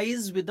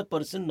empathize with the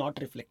person not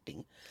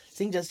reflecting.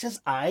 Saying just as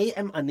I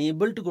am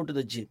unable to go to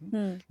the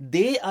gym,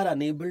 they are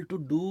unable to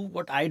do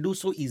what I do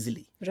so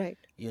easily. Right.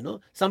 You know,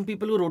 some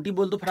people who roti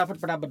बोल दो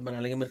फटाफट बना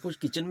लेंगे. मेरे को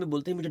kitchen में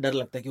बोलते हैं मुझे डर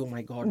लगता है कि oh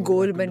my god,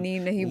 गोल बनी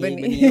नहीं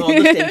बनी. You know,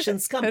 all those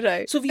tensions come.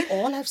 Right. So we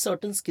all have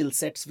certain skill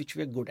sets which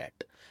we are good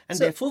at. And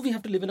therefore we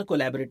have to live in a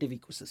collaborative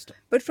ecosystem.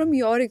 But from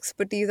your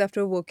expertise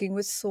after working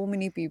with so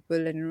many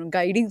people and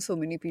guiding so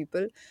many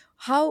people,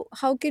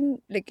 how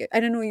can, like,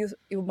 I don't know,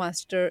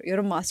 you're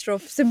a master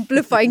of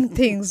simplifying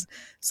things.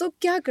 So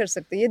क्या कर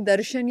सकते हैं? ये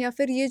दर्शन या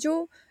फिर ये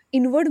जो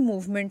inward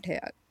movement है,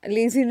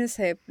 लेजीनेस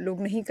है,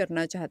 लोग नहीं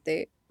करना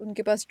चाहते,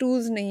 उनके पास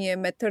टूल्स नहीं है,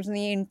 मेथड्स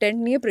नहीं है,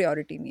 इंटेंट नहीं है,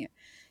 प्रायोरिटी नहीं है.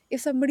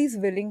 If somebody is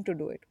willing to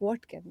do it,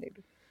 what can they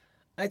do?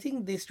 I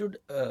think they should,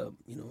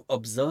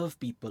 observe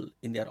people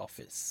in their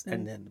office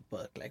and then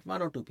work, like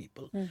 1 or 2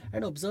 people,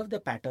 and observe the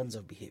patterns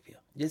of behavior.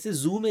 जैसे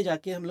zoo में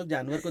जाके हम लोग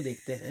जानवर को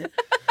देखते हैं,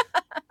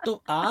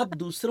 तो आप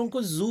दूसरों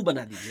को zoo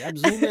बना दीजिए. आप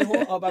zoo में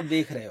हो और आप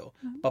देख रहे हो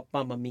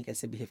पप्पा मम्मी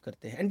कैसे behave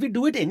करते हैं, and we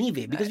do it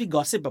anyway because we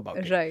gossip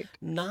about it.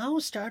 Right. Now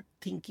start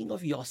thinking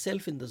of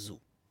yourself in the zoo.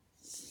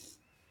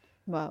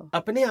 Wow.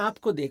 अपने आप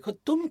को देखो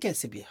तुम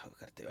कैसे behave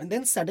करते हो, and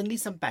then suddenly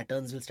some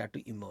patterns will start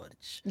to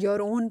emerge.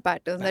 Your own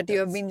patterns that you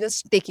have been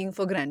just taking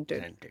for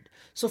granted.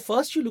 So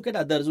first you look at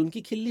others,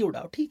 उनकी खिल्ली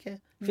उड़ाओ, ठीक है,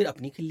 फिर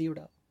अपनी खिल्ली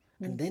उड़ाओ.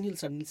 And then you'll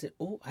suddenly say,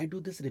 oh, I do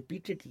this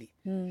repeatedly.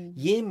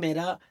 ये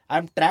मेरा,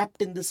 I'm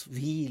trapped in this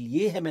wheel.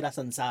 ये है मेरा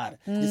संसार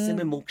जिससे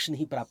मैं मोक्ष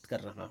नहीं प्राप्त कर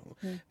रहा हूँ.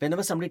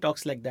 Whenever somebody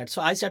talks like that,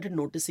 so I started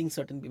noticing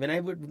when I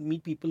would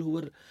meet people who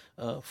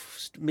were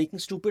making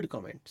stupid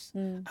comments,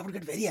 I would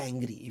get very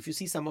angry. If you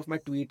see some of my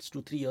tweets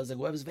 2-3 years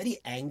ago, I was very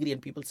angry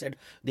and people said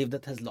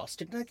Devdutt has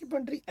lost it. And I kept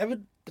wondering, I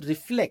would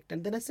reflect,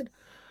 and then I said,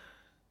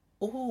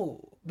 oh,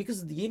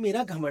 because ये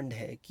मेरा घमंड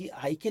है कि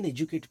I can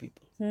educate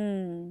people.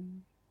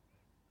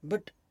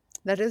 But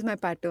that is my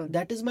pattern.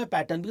 That is my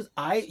pattern because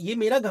ये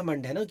मेरा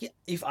घमंड है ना कि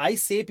if I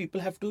say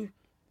people have to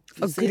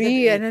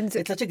agree and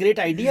it's such a great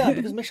idea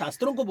because मैं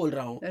शास्त्रों को बोल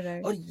रहा हूँ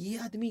right. और ये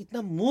आदमी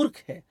इतना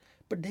मूर्ख है.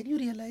 But then you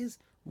realize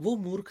वो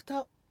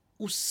मूर्खता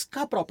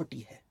उसका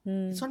property है.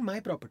 It's not my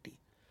property.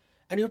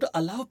 And you have to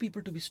allow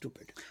people to be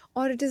stupid.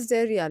 Or it is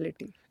their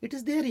reality. It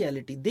is their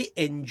reality. They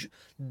enjoy.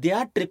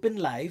 Their trip in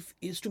life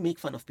is to make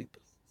fun of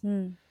people.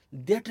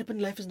 Their trip in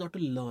life is not to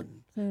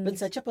learn. When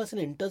such a person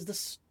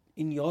enters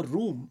in your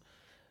room,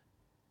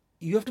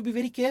 you have to be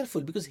very careful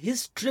because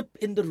his trip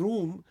in the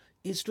room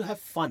is to have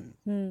fun.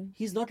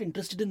 He's not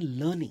interested in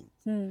learning.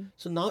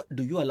 So now,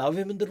 do you allow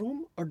him in the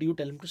room or do you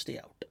tell him to stay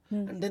out?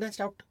 And then I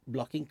stopped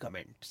blocking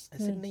comments. I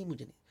said, नहीं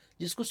मुझे नहीं.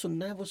 जिसको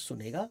सुनना है वो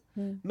सुनेगा.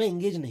 मैं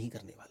engage नहीं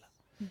करने वाला.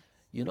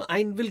 You know,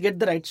 I will get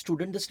the right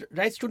student. The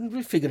right student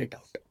will figure it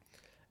out.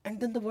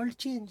 And then the world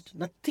changed.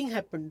 Nothing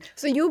happened.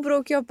 So you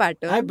broke your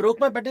pattern. I broke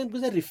my pattern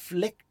because I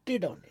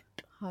reflected on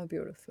it. How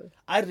beautiful.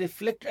 I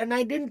reflected and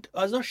I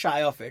was not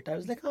shy of it. I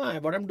was like,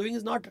 what I'm doing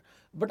is not,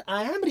 but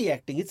I am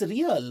reacting. It's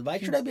real. Why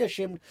should I be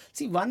ashamed?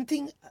 See, one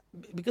thing,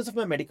 because of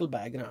my medical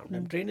background,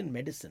 I'm trained in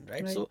medicine,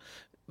 right? So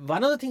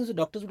one of the things the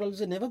doctors would always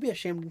say, never be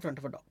ashamed in front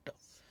of a doctor.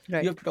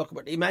 Right. You have to talk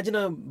about it. Imagine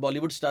a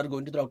Bollywood star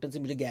going to the doctor and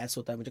saying, मुझे gas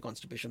होता है, मुझे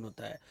constipation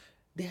होता है.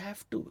 They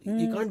have to.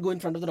 You can't go in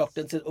front of the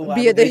doctor and say, oh, be I'm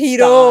the a great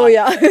hero, star.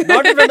 yeah.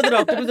 Not in front of the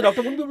doctor because the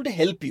doctor won't be able to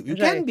help you. You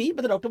can be,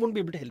 but the doctor won't be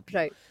able to help you.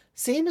 Right.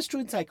 Same is true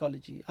in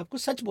psychology. आपको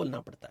सच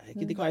बोलना पड़ता है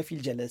कि देखो, I feel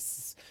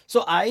jealous.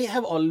 So I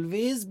have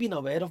always been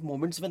aware of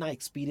moments when I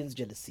experience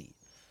jealousy.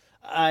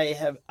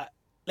 I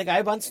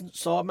once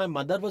saw my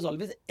mother was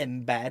always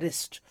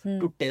embarrassed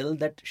to tell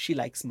that she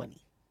likes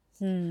money.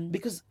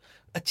 Because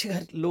अच्छे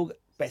घर लोग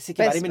पैसे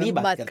के बारे में नहीं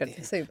बात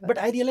करते हैं. But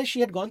I realized she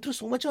had gone through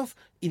so much of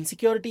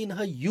insecurity in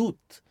her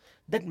youth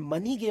that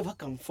money gave her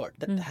comfort,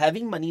 that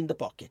having money in the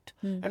pocket.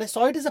 And I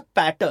saw it as a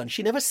pattern.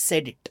 She never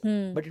said it,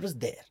 but it was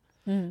there.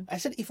 I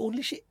said, if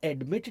only she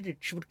admitted it,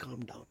 she would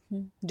calm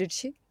down. Did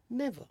she?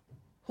 Never.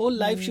 Whole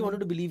life she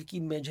wanted to believe कि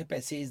मुझे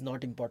पैसे is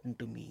not important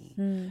to me.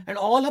 And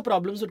all her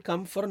problems would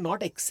come for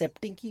not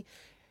accepting कि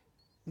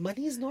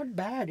money is not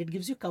bad. It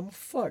gives you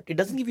comfort. It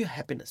doesn't give you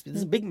happiness. This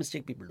is a big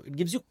mistake people do. It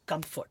gives you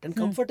comfort. And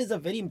comfort is a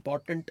very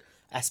important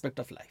aspect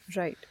of life.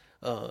 Right.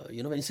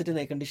 You know, when you sit in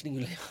air conditioning,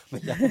 you're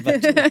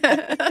like,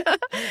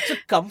 so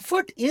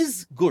comfort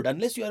is good.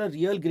 Unless you are a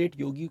real great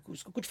yogi,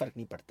 usko kuch fark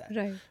nahi padta hai.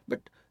 Right. But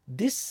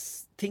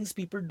these things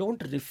people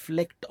don't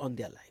reflect on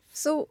their life.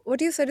 So what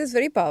you said is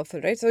very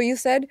powerful, right? So you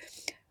said,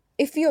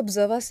 if we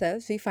observe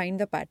ourselves, we find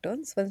the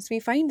patterns. Once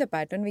we find the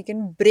pattern, we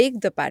can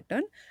break the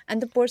pattern.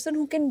 And the person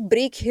who can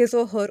break his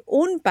or her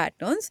own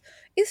patterns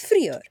is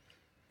freer.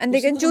 And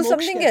they can choose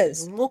something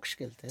else. मोक्ष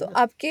कहते हैं. तो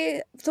आपके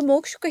तो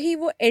मोक्ष कहीं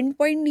वो end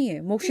point नहीं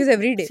है. मोक्ष is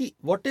every day. See,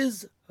 what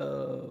is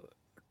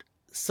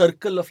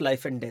circle of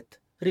life and death?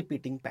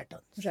 Repeating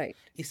patterns. Right.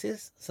 इसे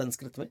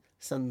संस्कृत में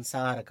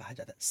संसार कहा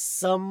जाता है.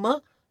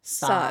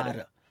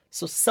 समसार.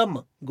 So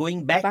some,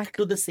 going back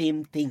to the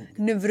same thing.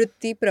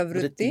 निवृत्ति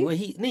प्रवृत्ति.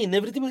 वही नहीं,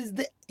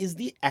 निवृत्ति is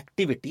the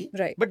activity.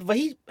 Right. But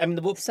वही, I mean,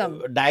 वो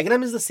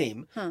diagram is the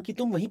same. कि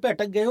तुम वहीं पे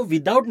अटक गए हो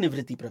without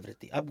निवृत्ति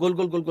प्रवृत्ति. आप गोल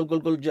गोल गोल गोल गोल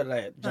गोल जा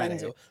रहे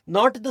हो.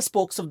 Not the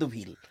spokes of the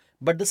wheel,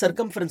 but the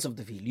circumference of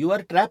the wheel. You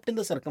are trapped in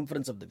the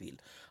circumference of the wheel.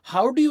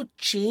 How do you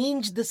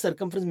change this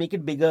circumference, make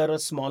it bigger or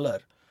smaller?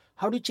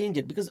 How do you change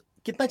it? Because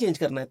कितना change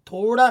करना है?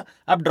 थोड़ा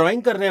आप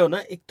drawing कर रहे हो ना,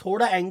 एक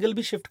थोड़ा एंगल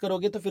भी शिफ्ट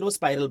करोगे तो फिर वो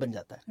स्पाइरल बन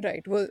जाता है.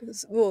 राइट.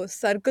 वो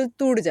सर्कल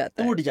टूट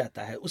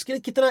जाता है. उसके लिए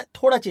कितना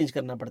थोड़ा चेंज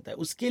करना पड़ता है.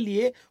 उसके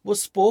लिए वो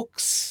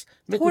स्पोक्स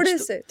में थोड़े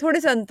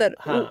से अंतर.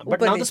 हाँ,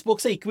 but now the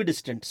spokes are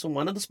equidistant, so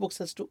one of the spokes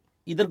has to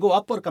either go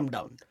up or come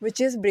down,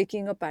 which is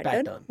breaking a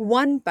pattern.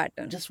 One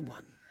pattern, just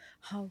one.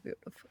 How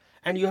beautiful.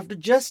 And you have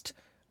to just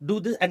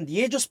do this. And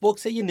ये जो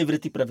spokes है, ये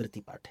निवृत्ति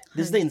प्रवृत्ति part है.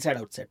 This is the inside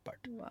outside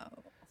part.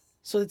 Wow.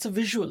 So it's a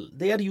visual.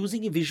 They are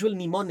using a visual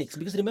mnemonics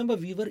because remember,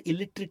 we were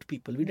illiterate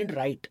people. We didn't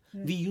write.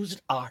 We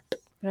used art.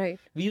 Right.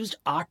 We used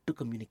art to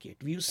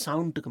communicate. We used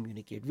sound to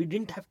communicate. We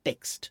didn't have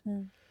text.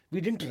 We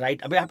didn't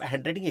write. I'm a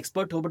handwriting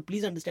expert, but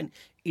please understand,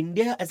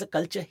 India as a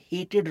culture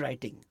hated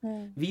writing.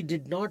 We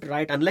did not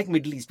write. Unlike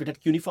Middle East, we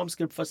had cuneiform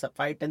script for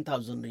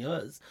 5,000-10,000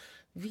 years.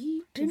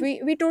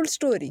 We told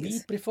stories. We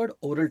preferred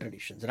oral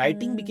traditions.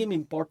 Writing became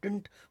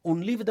important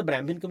only with the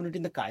Brahmin community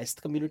and the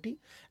Kayast community.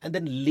 And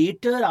then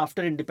later,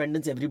 after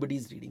independence, everybody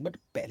is reading. But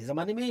पहले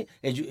ज़माने में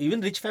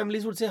even rich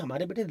families would say,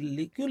 हमारे बेटे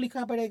क्यों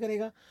लिखा पढ़ाई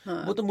करेगा?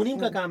 वो तो मुनीम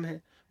का काम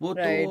है. वो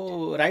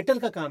तो राइटर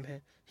का काम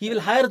है. He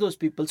will hire those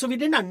people. So we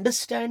didn't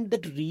understand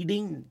that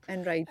reading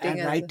and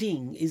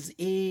writing is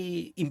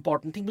a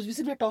important thing. Because we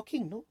said we're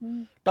talking, no?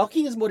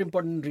 Talking is more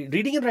important than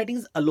reading and writing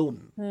is alone.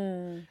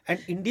 And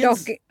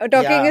Indians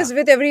talking is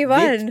with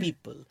everyone. With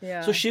people.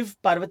 So Shiv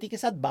Parvati के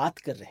साथ बात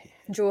कर रहे हैं.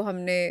 जो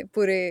हमने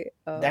पूरे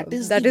that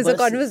is a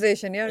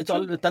conversation. Yeah, it's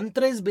all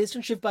Tantra is based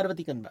on Shiv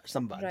Parvati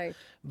Samvad. Right.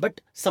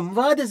 But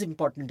Samvad is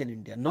important in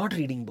India, not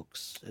reading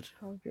books.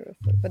 How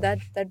beautiful. But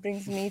that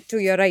brings me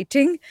to your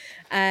writing.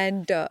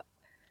 And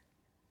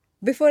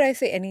before I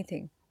say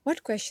anything,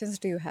 what questions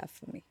do you have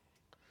for me?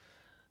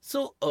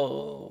 So,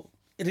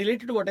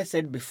 related to what I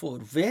said before,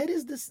 where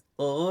is this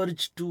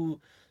urge to...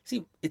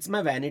 See, it's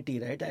my vanity,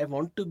 right? I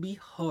want to be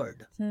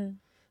heard.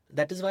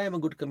 That is why I'm a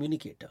good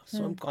communicator.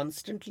 So I'm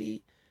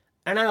constantly...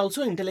 And I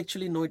also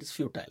intellectually know it is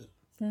futile.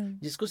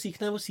 जिसको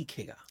सीखना है वो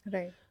सीखेगा.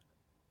 Right.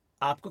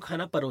 आपको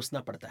खाना परोसना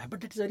पड़ता है,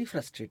 but it's very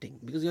frustrating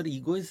because your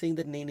ego is saying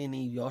that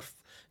नहीं,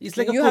 it's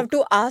like you have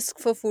to ask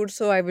for food,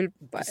 so I will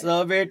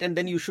serve it, and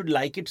then you should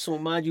like it so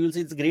much. You will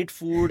say it's great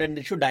food and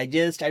it should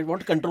digest. I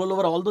want control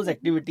over all those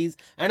activities,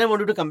 and I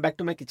want you to come back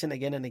to my kitchen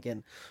again and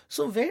again.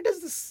 So where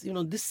does this,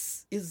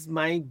 this is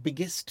my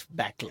biggest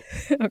battle.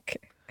 Okay.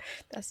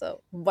 That's a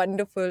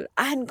wonderful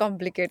and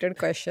complicated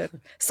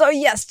question. So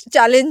yes,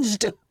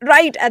 challenged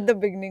right at the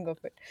beginning of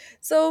it.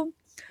 So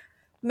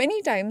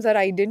many times our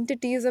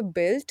identities are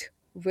built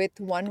with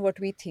what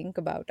we think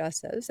about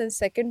ourselves, and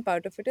second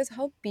part of it is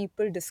how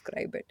people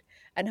describe it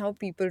and how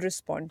people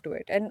respond to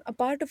it, and a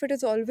part of it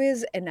is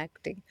always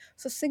enacting.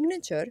 So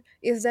signature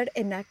is that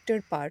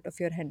enacted part of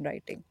your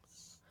handwriting,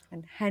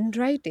 and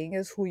handwriting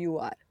is who you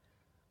are.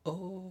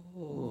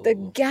 The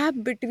gap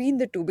between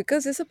the two,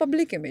 because it's a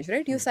public image,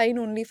 right? You sign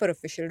only for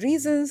official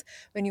reasons,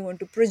 when you want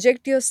to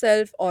project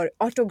yourself or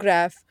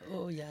autograph.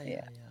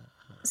 Yeah.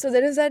 So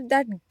there is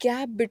that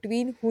gap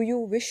between who you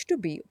wish to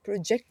be,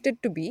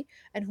 projected to be,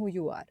 and who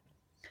you are.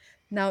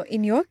 Now,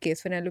 in your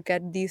case, when I look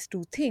at these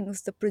two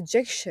things, the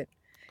projection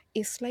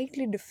is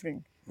slightly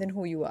different than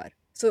who you are.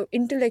 So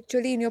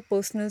intellectually, in your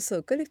personal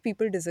circle, if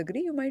people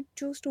disagree, you might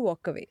choose to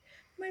walk away.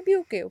 You might be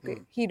okay.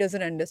 He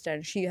doesn't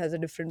understand. She has a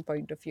different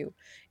point of view.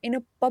 In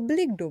a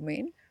public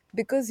domain,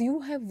 because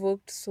you have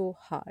worked so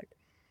hard,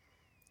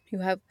 you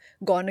have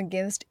gone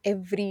against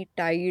every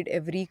tide,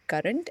 every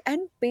current,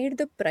 and paid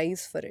the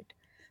price for it.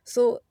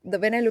 So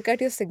when I look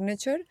at your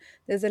signature,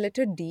 there's a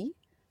letter D,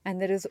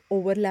 and there is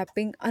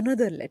overlapping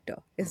another letter.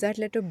 Is that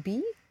letter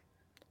B?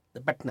 The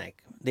Pattanaik.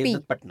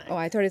 Devdutt Pattanaik. Oh,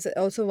 I thought it's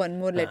also one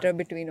more letter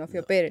between of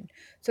your parent.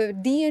 So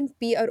D and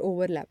P are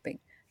overlapping,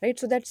 right?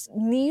 So that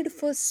need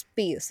for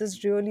space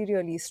is really,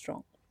 really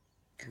strong.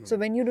 So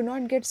when you do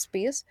not get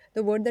space,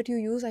 the word that you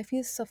use, I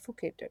feel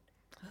suffocated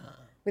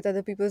with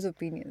other people's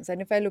opinions.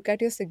 And if I look at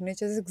your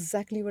signatures,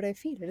 exactly what I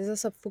feel. It is a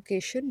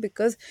suffocation,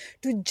 because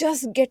to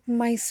just get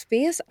my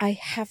space, I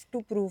have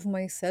to prove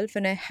myself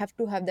and I have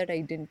to have that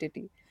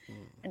identity.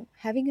 And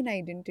having an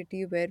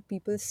identity where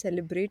people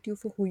celebrate you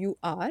for who you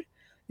are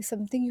is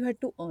something you had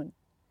to earn.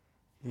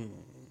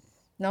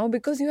 Now,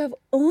 because you have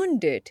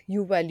earned it,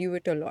 you value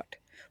it a lot.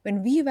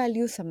 When we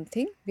value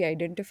something, we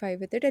identify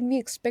with it and we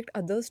expect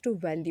others to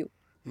value.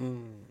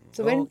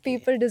 So when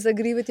people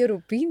disagree with your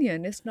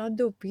opinion, it's not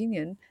the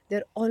opinion.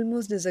 They're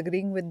almost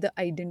disagreeing with the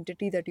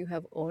identity that you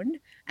have earned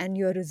and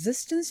your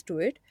resistance to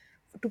it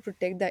to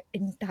protect the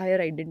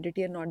entire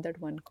identity and not that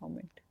one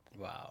comment.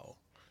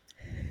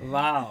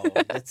 Wow,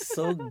 that's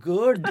so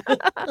good.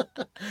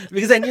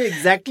 Because I knew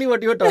exactly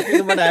what you were talking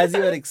about as you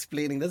were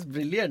explaining. That's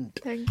brilliant.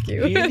 Thank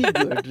you.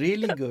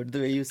 Really good the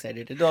way you said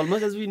it. It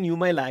almost as we knew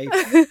my life.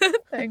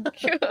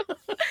 Thank you.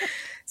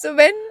 So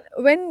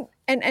when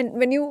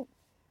you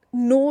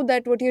know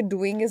that what you're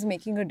doing is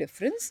making a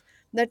difference,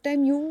 that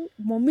time you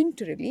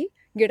momentarily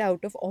get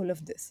out of all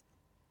of this.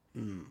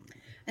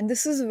 And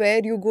this is where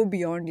you go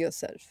beyond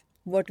yourself,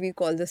 what we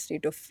call the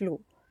state of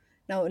flow.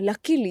 Now,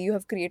 luckily, you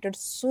have created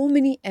so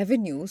many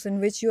avenues in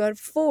which you are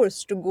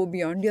forced to go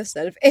beyond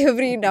yourself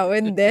every now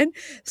and then.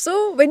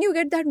 So when you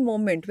get that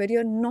moment where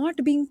you're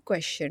not being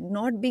questioned,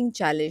 not being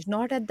challenged,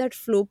 not at that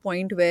flow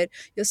point where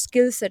your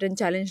skill set and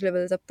challenge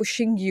levels are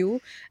pushing you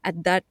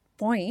at that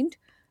point,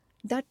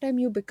 that time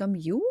you become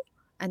you,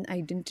 and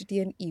identity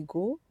and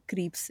ego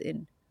creeps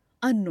in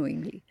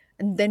unknowingly.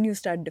 And then you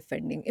start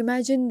defending.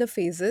 Imagine the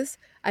phases.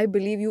 I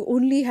believe you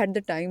only had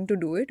the time to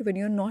do it when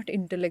you're not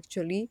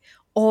intellectually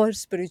or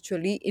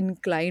spiritually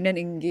inclined and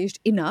engaged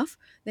enough.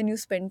 Then you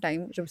spend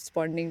time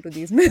responding to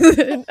these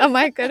messages. Am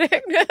I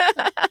correct?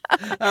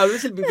 I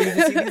always tell people, if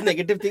you see these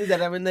negative things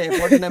that I'm in the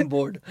airport and I'm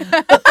bored.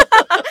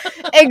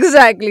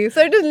 Exactly.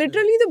 So it is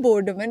literally the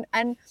boredom.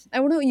 And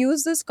I want to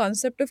use this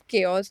concept of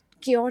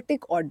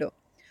chaotic order.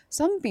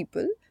 Some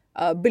people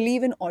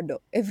believe in order.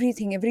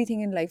 Everything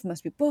in life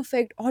must be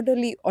perfect,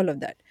 orderly, all of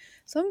that.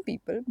 Some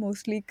people,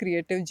 mostly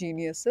creative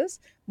geniuses,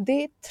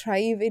 they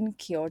thrive in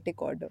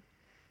chaotic order,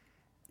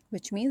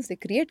 which means they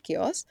create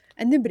chaos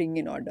and they bring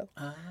in order.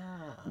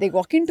 They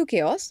walk into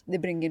chaos, they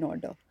bring in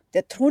order.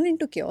 They're thrown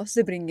into chaos,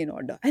 they bring in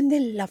order, and they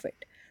love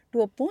it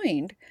to a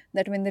point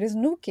that when there is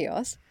no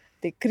chaos,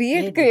 they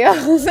create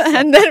chaos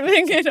and then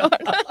bring in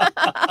order.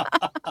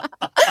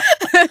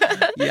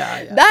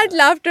 Yeah. That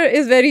laughter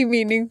is very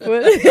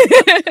meaningful.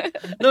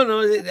 No,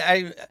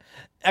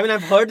 I mean,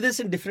 I've heard this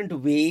in different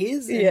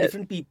ways, and Yes.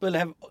 different people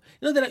have,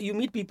 you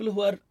meet people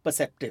who are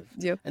perceptive,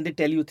 Yep. and they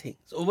tell you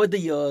things. Over the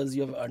years,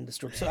 you have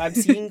understood. So I'm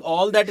seeing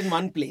all that in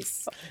one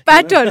place.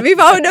 Pattern. We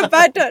found a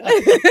pattern.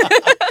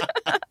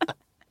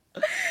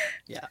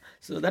 Yeah.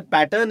 So that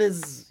pattern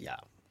is,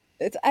 yeah.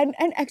 And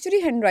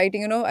actually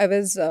handwriting, I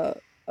was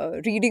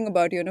reading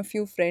about a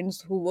few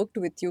friends who worked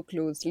with you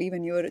closely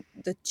when you were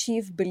the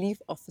chief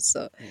belief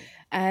officer,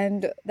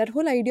 and that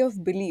whole idea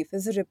of belief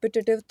is a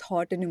repetitive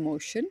thought and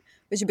emotion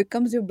which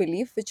becomes your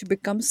belief, which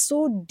becomes so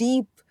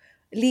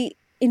deeply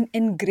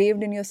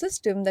engraved in your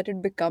system that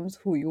it becomes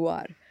who you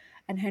are,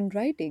 and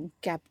handwriting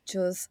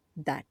captures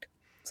that.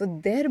 So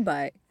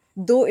thereby,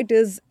 though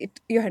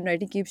your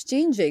handwriting keeps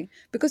changing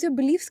because your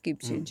beliefs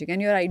keep changing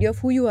and your idea of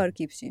who you are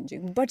keeps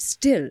changing, but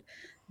still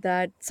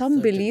that some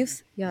Certain.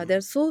 beliefs, they're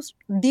so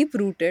deep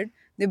rooted,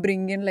 they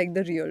bring in like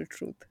the real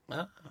truth.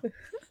 Ah.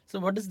 So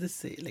what does this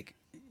say? Like,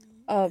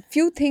 A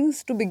few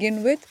things to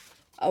begin with.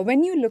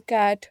 When you look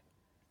at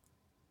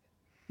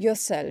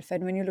yourself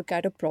and when you look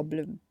at a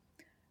problem,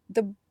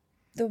 the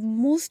the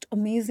most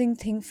amazing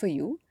thing for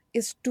you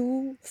is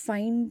to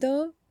find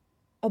the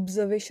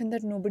observation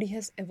that nobody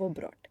has ever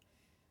brought.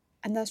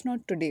 And that's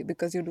not today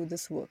because you do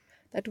this work.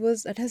 That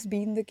has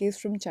been the case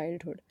from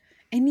childhood.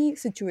 Any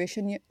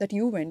situation that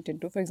you went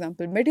into, for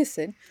example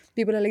medicine,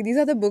 people are like, these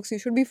are the books you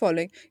should be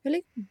following. You're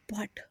like,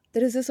 but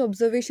there is this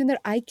observation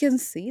that I can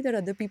see that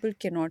other people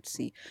cannot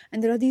see,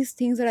 and there are these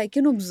things that I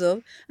can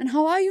observe, and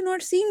how are you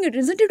not seeing it?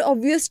 Isn't it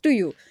obvious to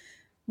you?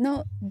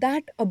 Now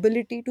that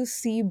ability to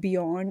see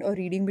beyond or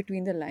reading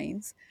between the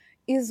lines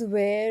is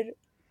where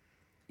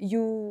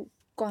you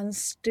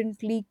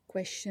constantly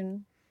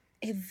question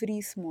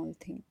every small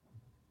thing.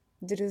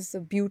 There is a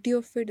beauty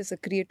of it, there's a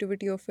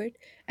creativity of it,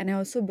 and I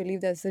also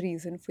believe that's the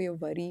reason for your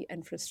worry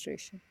and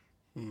frustration.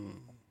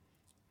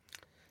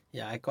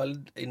 yeah, I call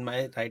it, in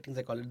my writings,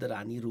 I call it the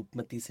Rani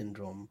Rupmati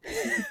syndrome.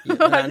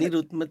 Rani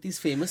Rupmati is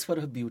famous for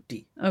her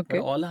beauty, but Okay.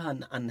 all her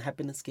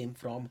unhappiness came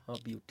from her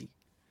beauty.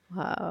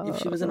 Wow. If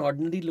she was an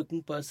ordinary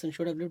looking person,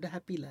 she would have lived a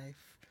happy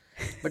life.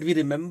 But we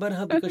remember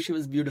her because she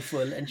was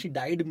beautiful, and she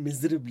died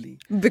miserably.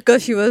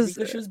 Because she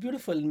was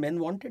beautiful. Men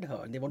wanted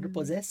her, and they wanted to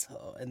possess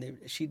her, and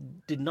she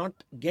did not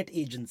get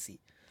agency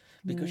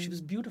because she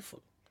was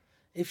beautiful.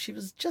 If she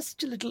was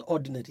just a little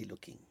ordinary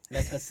looking,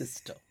 like her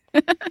sister,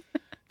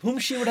 whom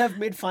she would have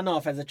made fun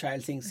of as a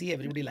child, saying, see,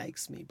 everybody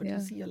likes me. But you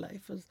see, your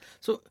life was...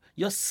 So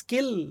your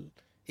skill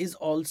is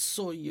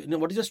also,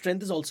 what is your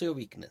strength is also your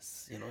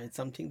weakness. It's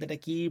something that I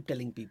keep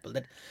telling people,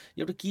 that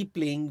you have to keep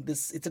playing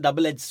this. It's a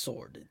double-edged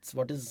sword. It's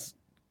what is...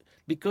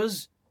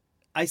 Because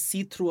I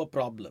see through a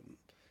problem,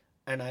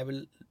 and I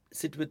will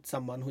sit with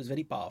someone who is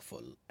very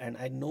powerful, and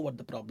I know what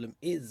the problem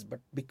is, but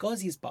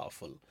because he's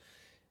powerful,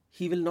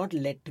 he will not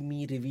let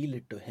me reveal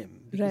it to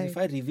him. Because if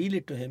I reveal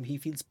it to him, he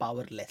feels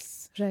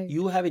powerless. Right.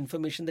 You have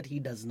information that he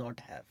does not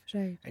have.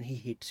 Right. And he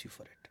hates you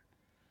for it.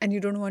 And you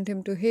don't want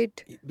him to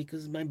hate.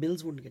 Because my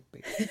bills won't get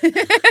paid.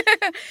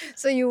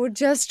 So you would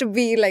just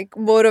be like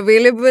more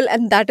available,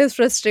 and that is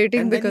frustrating.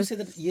 And because then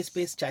you say that ye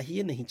space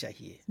chahiye, nahi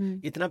chahiye.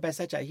 Itna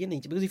paisa chahiye,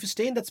 nahi chahiye. Because if you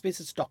stay in that space,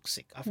 it's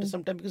toxic after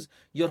some time, because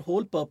your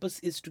whole purpose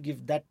is to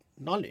give that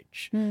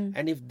knowledge.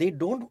 And if they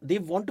don't, they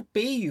want to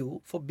pay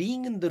you for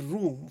being in the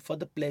room for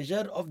the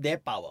pleasure of their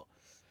power.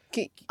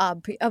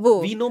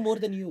 We know more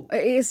than you.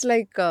 It's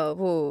like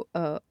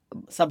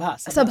Sabha,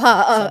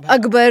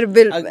 Akbar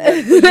Bill.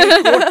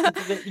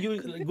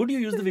 Good you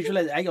use the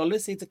visualize. I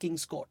always say it's a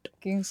king's court.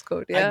 King's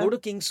court, I go to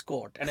king's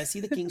court and I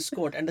see the king's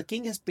court, and the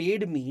king has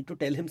paid me to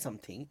tell him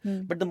something.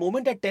 But the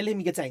moment I tell him,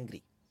 he gets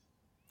angry.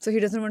 So he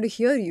doesn't want to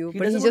hear you,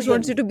 but he just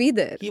wants you to be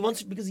there. He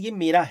wants it because ye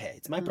mera hai.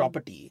 It's my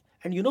property.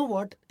 And you know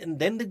what? And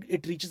then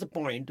it reaches a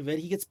point where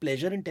he gets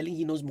pleasure in telling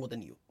he knows more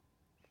than you.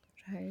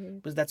 Right.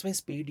 Because that's why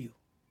he's paid you.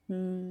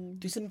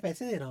 तो इसे मैं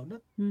पैसे दे रहा हूँ ना,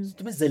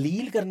 तुम्हें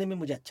जलील करने में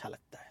मुझे अच्छा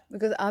लगता है.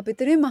 Because आप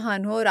इतने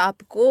महान हो और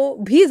आपको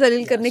भी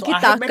जलील करने की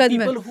ताकत में. So I have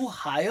met people who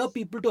hire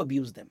people to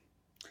abuse them.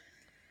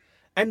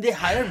 And they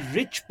hire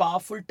rich,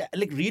 powerful,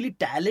 like really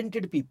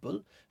talented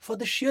people for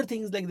the sheer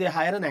things, like they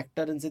hire an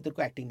actor and say तेरे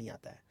को acting नहीं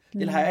आता है.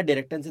 They'll hire a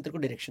director and say तेरे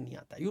को direction नहीं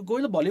आता है. You go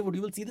in the Bollywood,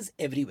 you will see this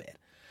everywhere.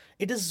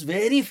 It is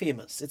very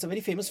famous. It's a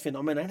very famous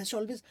phenomenon.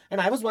 And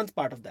I was once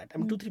part of that.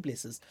 I'm 2-3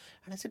 places.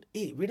 And I said,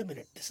 hey, wait a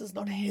minute. This is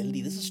not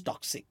healthy. This is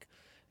toxic.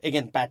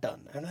 Again,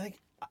 pattern. And I'm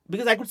like,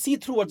 because I could see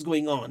through what's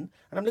going on.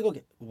 And I'm like,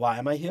 okay, why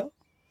am I here?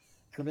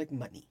 And I'm like,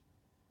 money.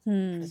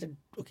 And I said,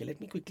 okay, let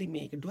me quickly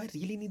make it. Do I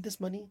really need this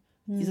money?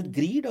 Is it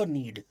greed or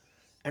need?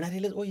 And I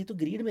realized, oh, ये तो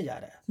greed में जा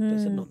रहा है. So I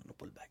said, no,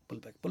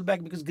 pull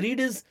back, because greed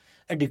is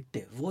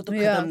addictive. वो तो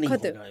खत्म नहीं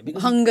होगा.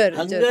 Because hunger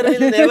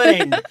will never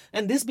end.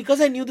 And this,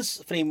 because I knew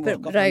this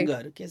framework of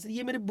hunger, कि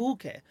ये मेरे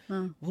भूख है.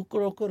 भूख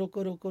को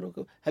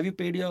रोको. Have you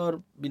paid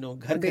your,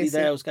 घर खरीदा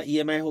है, उसका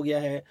EMI हो गया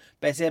है,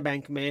 पैसे है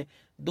बैंक में,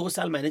 2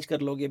 साल मैनेज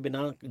कर लोगे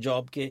बिना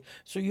जॉब के.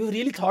 So you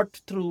really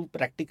thought through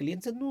practically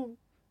and said no.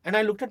 And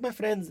I looked at my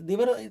friends. They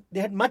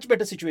had much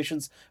better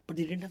situations, but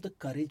they didn't have the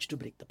courage to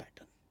break the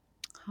pattern.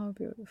 How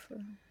beautiful.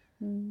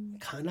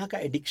 खाना का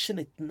addiction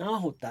इतना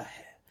होता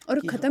है और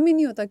खत्म ही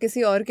नहीं होता,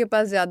 किसी और के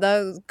पास ज्यादा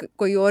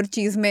कोई और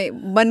चीज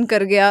में मन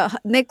कर गया,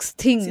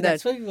 next thing that.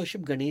 That's why we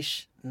worship Ganesh,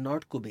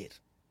 not Kuber.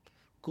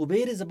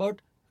 Kuber is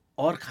about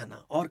और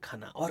खाना और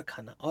खाना और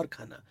खाना और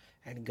खाना,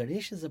 and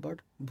Ganesh is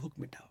about भूख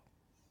मिटाओ,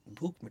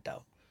 भूख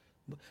मिटाओ.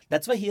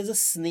 That's why he has a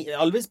snake.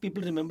 Always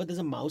people remember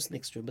there's a mouse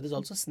next to him, but there's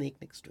also a snake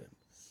next to him.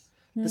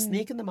 The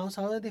snake and the mouse,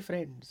 how are they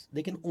friends?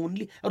 They can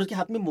only, और उसके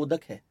हाथ में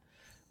मोदक है.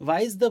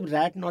 Why is the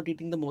rat not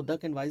eating the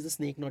modak and why is the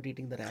snake not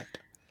eating the rat?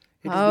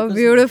 How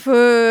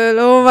beautiful!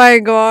 Oh my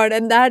God!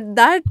 And that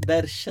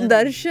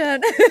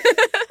darshan.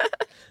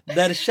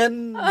 दर्शन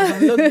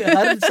हम लोग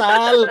हर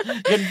साल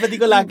गणपति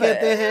को लाके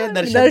आते हैं,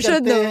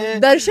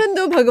 दर्शन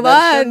दो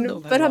भगवान,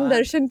 पर हम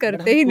दर्शन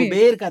करते ही नहीं.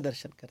 कुबेर का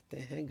दर्शन करते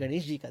हैं,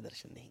 गणेश जी का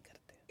दर्शन नहीं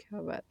करते.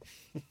 क्या बात.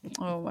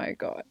 Oh my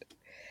God.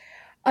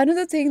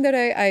 Another thing that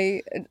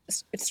I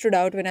it stood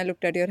out when I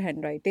looked at your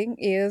handwriting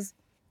is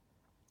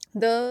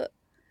the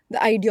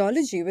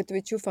ideology with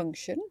which you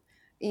function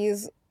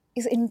is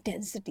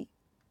intensity.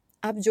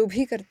 आप जो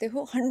भी करते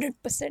हो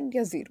 100%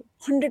 या 0,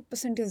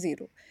 100% या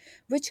 0,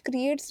 which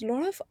creates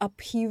lot of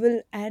upheaval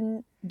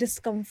and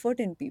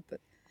discomfort in people.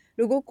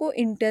 लोगों को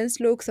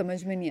intense लोग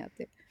समझ में नहीं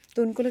आते,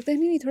 तो उनको लगता है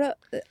नहीं थोड़ा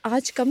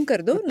आज कम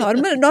कर दो,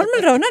 नॉर्मल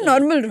रहो ना,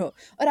 नॉर्मल रहो,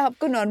 और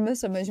आपको नॉर्मल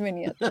समझ में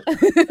नहीं आता.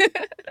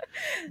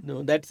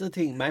 No, that's the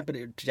thing. My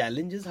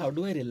challenge is how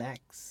do I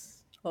relax?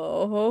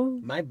 Oh.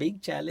 My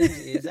big challenge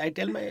is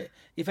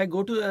if I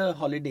go to a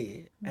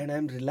holiday and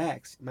I'm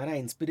relaxed, my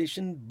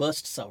inspiration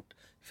bursts out.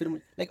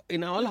 Like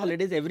in all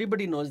holidays,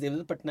 everybody knows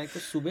Devdutt Pattanaik ko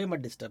subah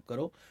mat disturb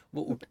karo.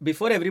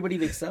 Before everybody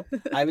wakes up,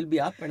 I will be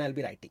up and I'll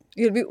be writing.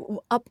 You'll be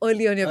up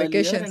early on your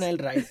vacations. And I'll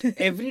write.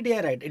 Every day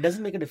I write. It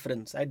doesn't make a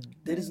difference.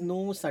 There is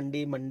no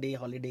Sunday, Monday,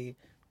 holiday.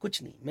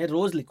 कुछ नहीं. मैं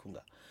रोज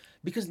लिखूंगा.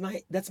 Because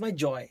that's my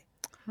joy.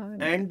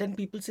 And then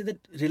people say that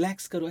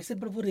relax karo. I said,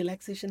 but वो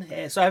relaxation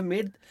hai. So I've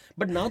made,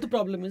 but now the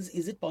problem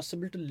is it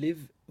possible to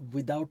live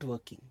without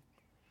working?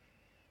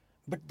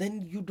 But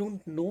then you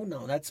don't know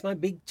now. That's my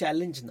big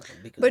challenge now.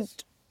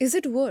 But is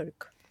it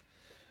work?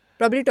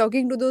 Probably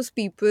talking to those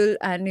people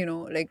and,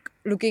 like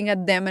looking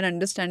at them and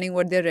understanding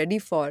what they're ready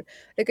for.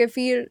 Like I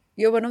feel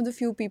you're one of the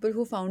few people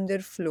who found their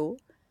flow.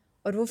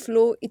 और वो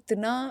flow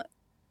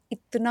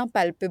इतना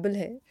palpable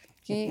है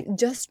कि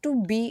just to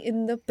be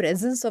in the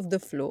presence of the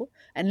flow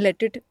and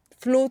let it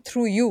flow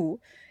through you,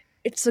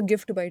 it's a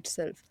gift by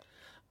itself.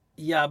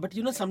 Yeah, but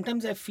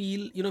sometimes I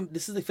feel,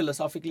 this is the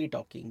philosophically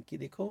talking कि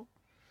देखो,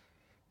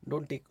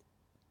 don't take,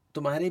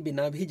 तुम्हारे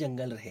बिना भी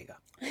जंगल रहेगा.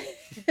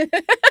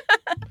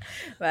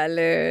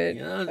 Valid.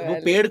 वो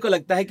पेड़ को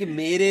लगता है कि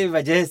मेरे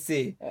वजह से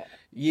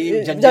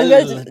ये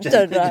जंगल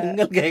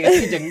गएगा,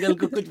 कि जंगल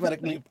को कुछ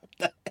फर्क नहीं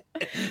पड़ता है.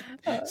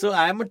 So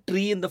I am a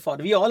tree in the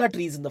forest. We all are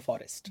trees in the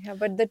forest. Yeah,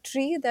 but the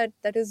tree that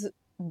is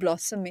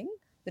blossoming,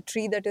 the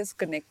tree that is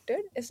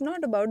connected, is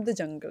not about the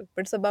jungle,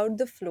 but it's about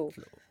the flow.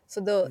 So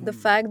the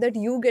fact that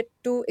you get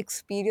to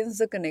experience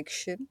the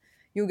connection,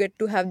 you get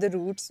to have the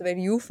roots where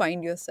you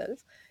find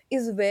yourself,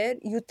 is where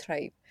you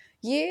thrive.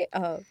 ये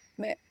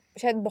मैं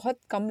शायद बहुत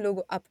कम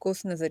लोग आपको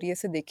उस नज़रिए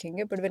से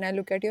देखेंगे, but when I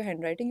look at your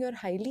handwriting, you are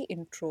highly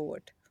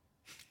introvert.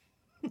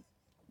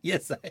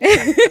 Yes,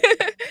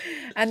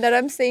 and that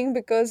I'm saying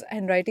because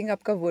handwriting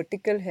आपका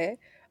vertical है,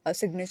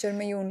 signature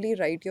में you only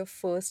write your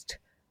first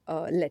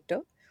letter,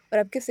 और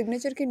आपके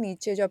signature के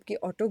नीचे जो आपकी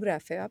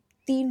autograph है आप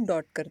 3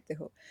 dot करते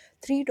हो.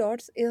 3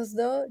 dots is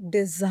the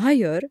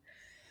desire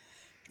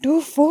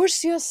to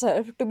force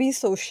yourself to be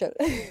social.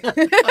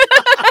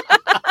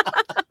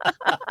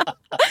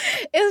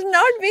 Is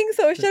not being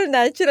social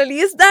naturally,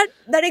 is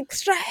that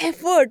extra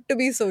effort to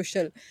be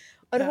social.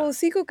 और वो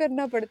उसी को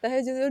करना पड़ता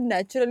है जो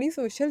naturally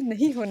social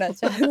नहीं होना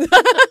चाहता.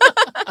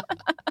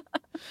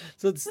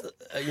 So it's,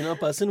 a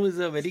person who is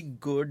a very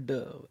good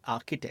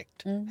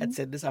architect had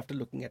said this after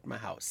looking at my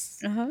house.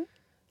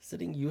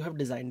 Saying, you have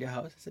designed your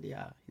house? I said,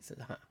 yeah. He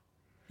said,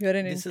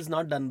 this is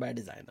not done by a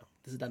designer.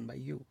 This is done by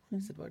you. I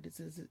said, what? This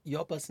is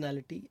your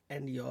personality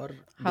and your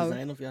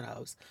design of your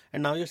house.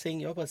 And now you're saying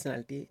your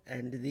personality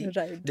and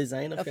the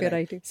design of your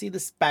writing. See,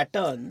 these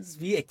patterns,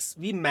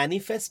 we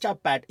manifest our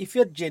pattern. If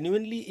you're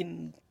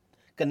genuinely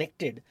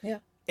connected,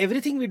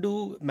 everything we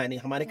do,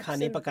 हमारे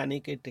खाने पकाने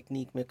के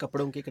technique में,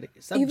 कपड़ों के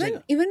सब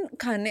जगह. Even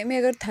खाने में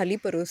अगर थाली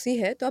परोसी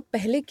है तो आप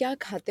पहले क्या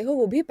खाते हो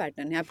वो भी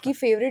पैटर्न है. आपकी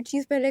फेवरेट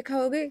चीज पहले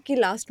खाओगे कि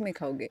लास्ट में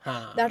खाओगे.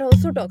 That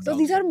also talks. So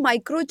these are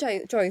micro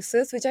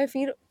choices which I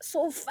feel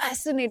so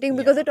fascinating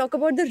because they talk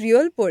about the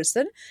real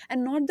person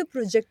and not the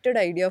projected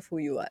idea of who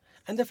you are.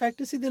 And the fact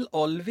is, there'll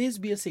always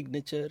be a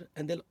signature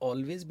and there'll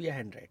always be a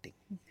handwriting.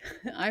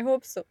 I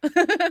hope so.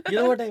 You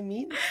know what I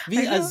mean?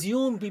 We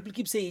assume, people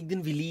keep saying, एक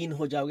दिन विलीन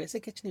हो जाओगे. ऐसे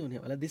कुछ नहीं होने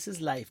वाला. This is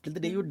life. Till the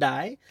day you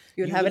die,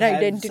 you'll have an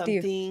identity.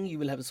 Something, you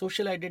will have a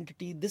social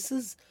identity.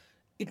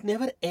 It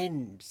never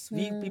ends.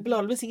 People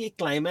always think एक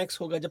climax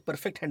होगा जब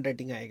perfect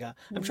handwriting आएगा.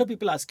 I'm sure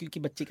people ask you कि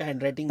बच्चे का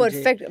handwriting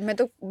perfect.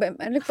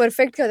 मैंने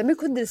perfect क्या था? मैं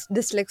खुद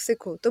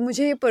dyslexic हूँ, तो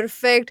मुझे ये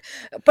perfect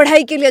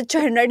पढ़ाई के लिए अच्छा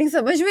handwriting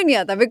समझ में नहीं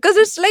आता, because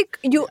it's like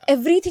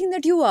everything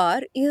that you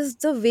are is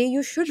the way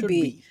you should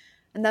be.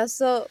 And that's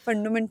the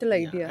fundamental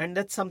idea. And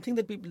that's something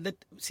that people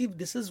that see.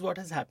 This is what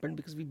has happened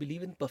because we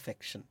believe in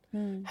perfection,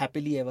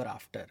 happily ever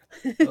after.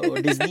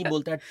 Disney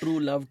बोलता है true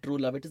love, true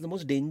love. It is the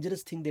most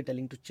dangerous thing they're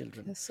telling to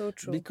children. That's so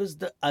true. Because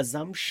the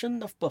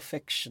assumption of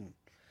perfection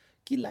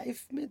कि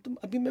life में तुम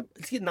अभी मैं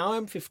see now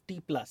I'm 50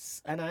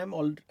 plus and I'm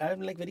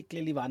like very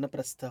clearly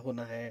वानप्रस्थ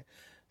होना है.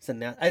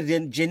 Sannyas. I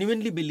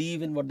genuinely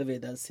believe in what the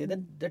Vedas say, that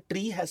the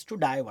tree has to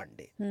die one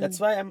day. That's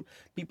why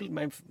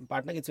my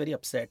partner gets very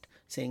upset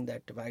saying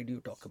that, why do you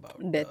talk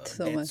about death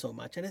so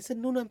much? And I said,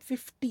 no, I'm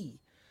 50.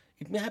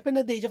 It may happen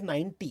at the age of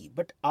 90,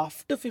 but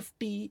after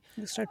 50,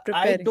 You start I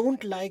preparing.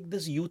 don't like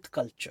this youth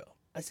culture.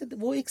 I said,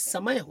 वो एक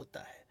समय होता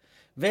है,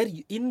 where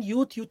in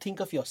youth you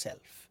think of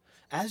yourself.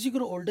 As you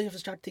grow older, you have to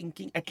start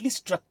thinking at least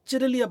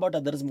structurally about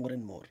others more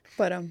and more.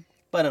 Param.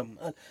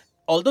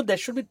 Although that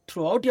should be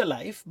throughout your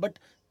life, but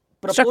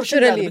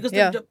Structurally, because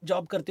yeah. जब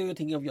job करते हो you're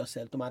thinking of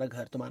yourself, तुम्हारा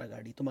घर, तुम्हारा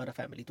गाड़ी, तुम्हारा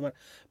family,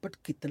 but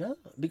कितना,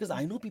 because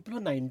I know people who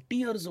are 90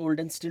 years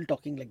old and still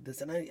talking like this,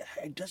 and I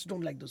just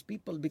don't like those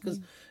people because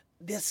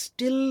they're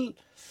still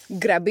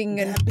grabbing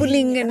and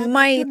pulling and I'm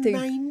my like,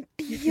 thing.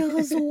 90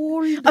 years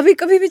old. अभी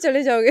कभी भी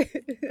चले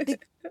जाओगे.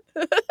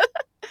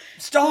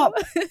 Stop.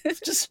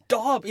 Just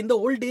stop. In the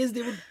old days,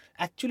 they would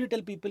actually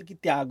tell people कि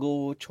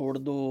त्यागो, छोड़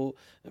दो,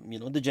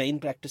 the Jain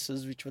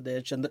practices which were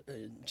there,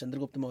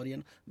 Chandragupta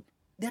Maurya.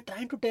 They are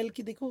trying to tell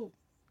कि देखो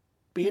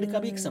पेड़ का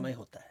भी एक समय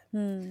होता है.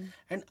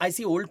 And I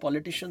see old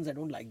politicians, I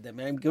don't like them.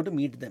 I go to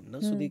meet them,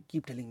 so they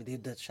keep telling me,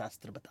 Devdutt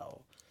शास्त्र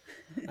बताओ.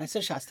 I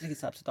said, शास्त्र के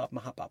हिसाब से तो आप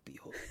महापापी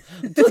हो.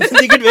 So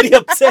they get very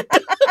upset.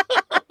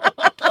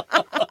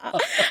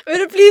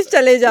 मेरे प्लीज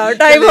चले जाओ,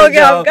 टाइम हो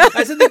गया आपका.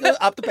 ऐसे देखो,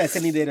 आप तो पैसे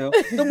नहीं दे रहे हो,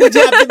 तो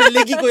मुझे आपसे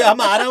मिलने की कोई,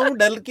 हम आ रहा हूँ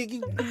डर के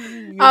कि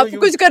आप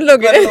कुछ कर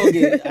लोगे.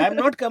 I am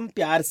not come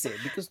प्यार से,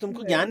 because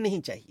तुमको ज्ञान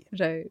नहीं चाहिए.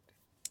 Right.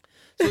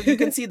 So you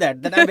can see that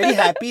I'm very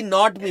happy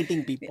not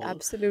meeting people.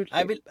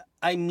 Absolutely.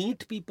 I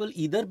meet people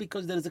either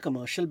because there is a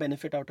commercial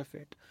benefit out of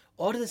it,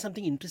 or there's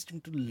something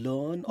interesting to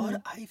learn,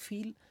 or I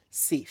feel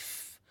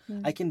safe.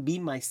 I can be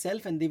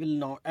myself and they will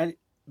not,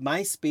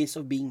 my space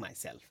of being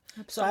myself.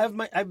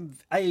 Absolutely. So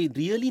I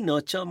really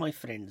nurture my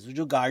friends.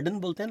 जो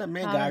garden बोलते हैं ना,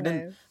 मैं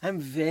garden, I'm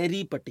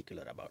very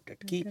particular about it.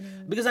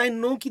 Because I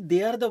know कि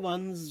they are the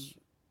ones.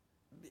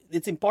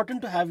 It's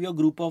important to have your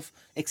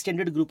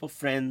extended group of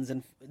friends,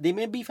 and they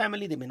may be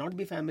family, they may not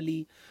be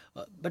family,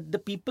 but the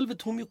people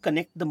with whom you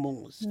connect the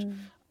most,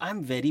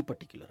 I'm very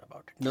particular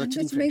about it.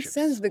 Nurturing friendships. That makes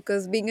sense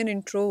because being an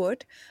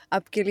introvert,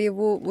 आपके लिए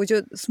वो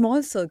जो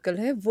small circle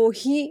है, वो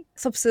ही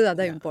सबसे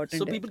ज़्यादा important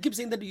So है. people keep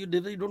saying that you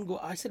don't go.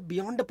 I said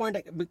beyond the point,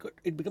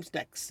 it becomes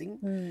taxing,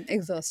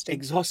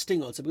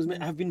 exhausting also, because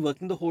I have been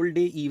working the whole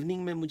day.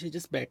 Evening में मुझे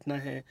just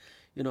बैठना है,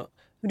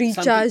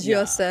 recharge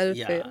yourself.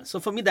 Yeah. So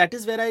for me, that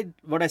is where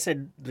what I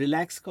said,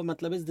 relax का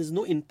मतलब is there's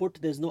no input,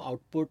 there's no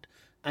output.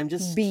 I'm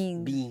just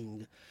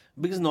being.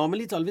 Because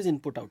normally it's always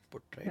input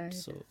output, right?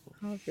 So.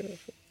 How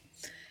beautiful.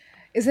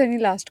 Is there any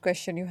last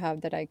question you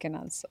have that I can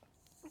answer?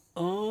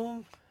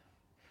 Well,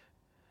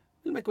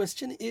 my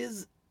question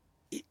is,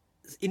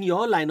 in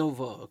your line of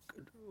work,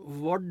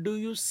 what do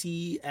you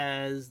see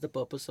as the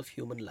purpose of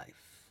human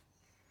life?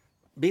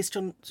 Based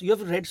on, so you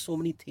have read so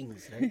many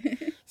things,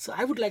 right? So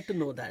I would like to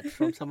know that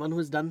from someone who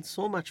has done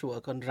so much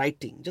work on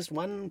writing, just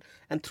one,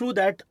 and through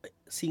that,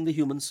 seeing the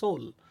human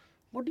soul.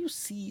 What do you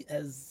see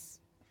as,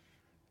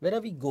 where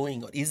are we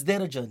going, or is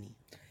there a journey?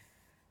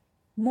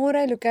 More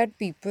I look at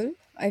people,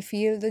 I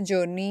feel the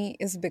journey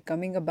is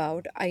becoming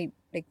about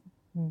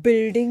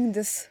building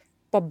this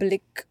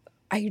public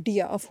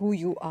idea of who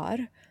you are,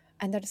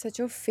 and that is such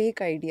a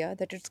fake idea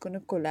that it's going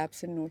to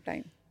collapse in no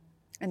time.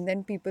 And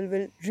then people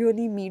will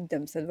really meet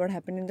themselves. What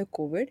happened in the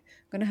COVID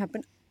going to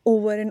happen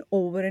over and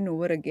over and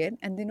over again,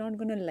 and they're not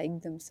going to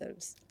like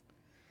themselves.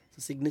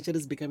 So signature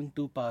is becoming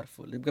too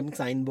powerful. It's becoming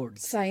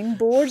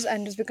signboards,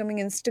 and it's becoming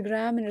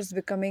Instagram, and it's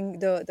becoming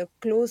the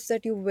clothes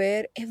that you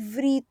wear.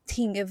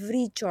 Everything,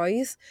 every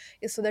choice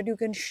is so that you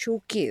can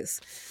showcase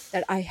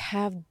that I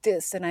have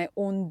this and I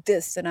own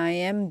this and I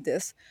am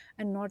this,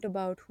 and not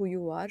about who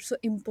you are. So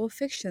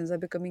imperfections are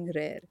becoming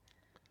rare.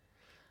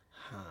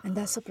 And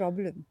that's a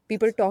problem.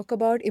 People talk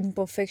about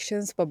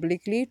imperfections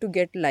publicly to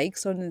get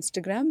likes on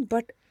Instagram,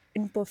 but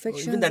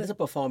imperfections... even that is a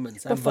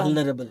performance. I'm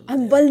vulnerable.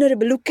 I'm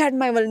vulnerable. Look at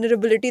my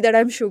vulnerability that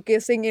I'm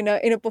showcasing in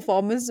a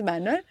performance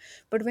manner.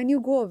 But when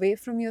you go away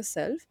from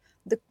yourself,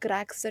 the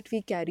cracks that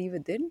we carry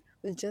within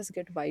will just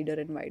get wider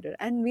and wider.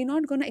 And we're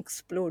not going to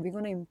explode. We're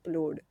going to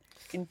implode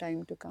in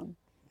time to come.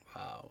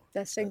 Wow.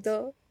 That's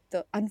the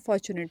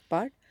unfortunate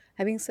part.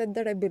 Having said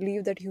that, I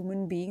believe that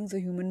human beings, the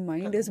human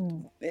mind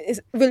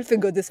will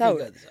figure this out.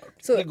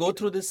 So we'll go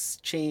through this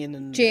chain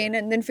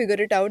and then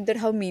figure it out, that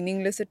how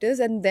meaningless it is.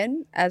 And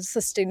then as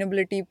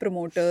sustainability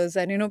promoters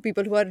and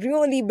people who are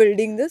really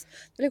building this,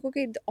 they're like,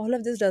 okay, all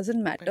of this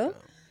doesn't matter.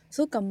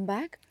 So come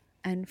back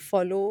and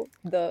follow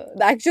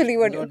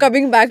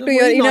coming back to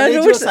your inner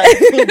roots.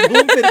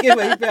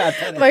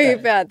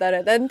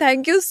 And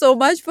thank you so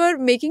much for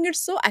making it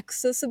so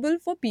accessible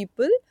for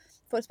people.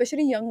 for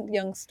especially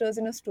youngsters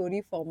in a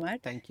story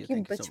format. Thank you कि so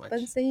much.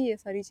 बचपन से ही ये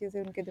सारी चीजें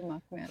उनके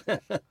दिमाग में आती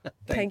है.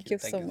 Thank you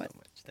so much.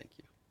 Thank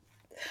you.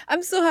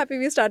 I'm so happy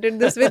we started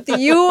this with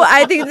you.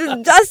 I think this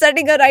is just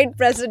setting a right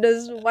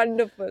precedent.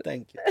 Wonderful.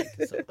 Thank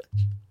you so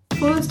much.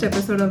 First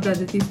episode of the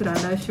Aditi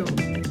Surana show.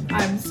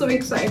 I'm so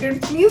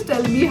excited. Please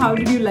tell me, how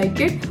did you like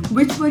it?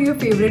 Which were your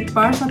favorite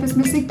parts? आप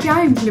इसमें से क्या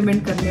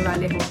implement करने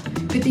वाले हो?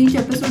 With each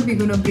episode, we're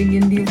going to bring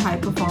in these high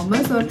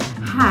performers or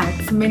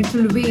hacks,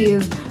 mental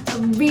ways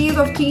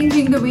of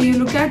changing the way you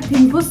look at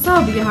things. वो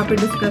सब यहाँ पे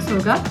discuss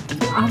होगा.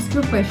 So ask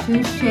your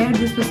questions, share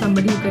this with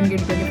somebody who can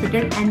get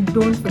benefited, and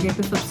don't forget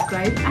to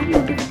subscribe and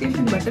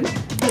notification button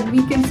so that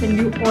we can send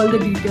you all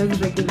the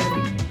details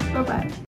regularly. Bye bye.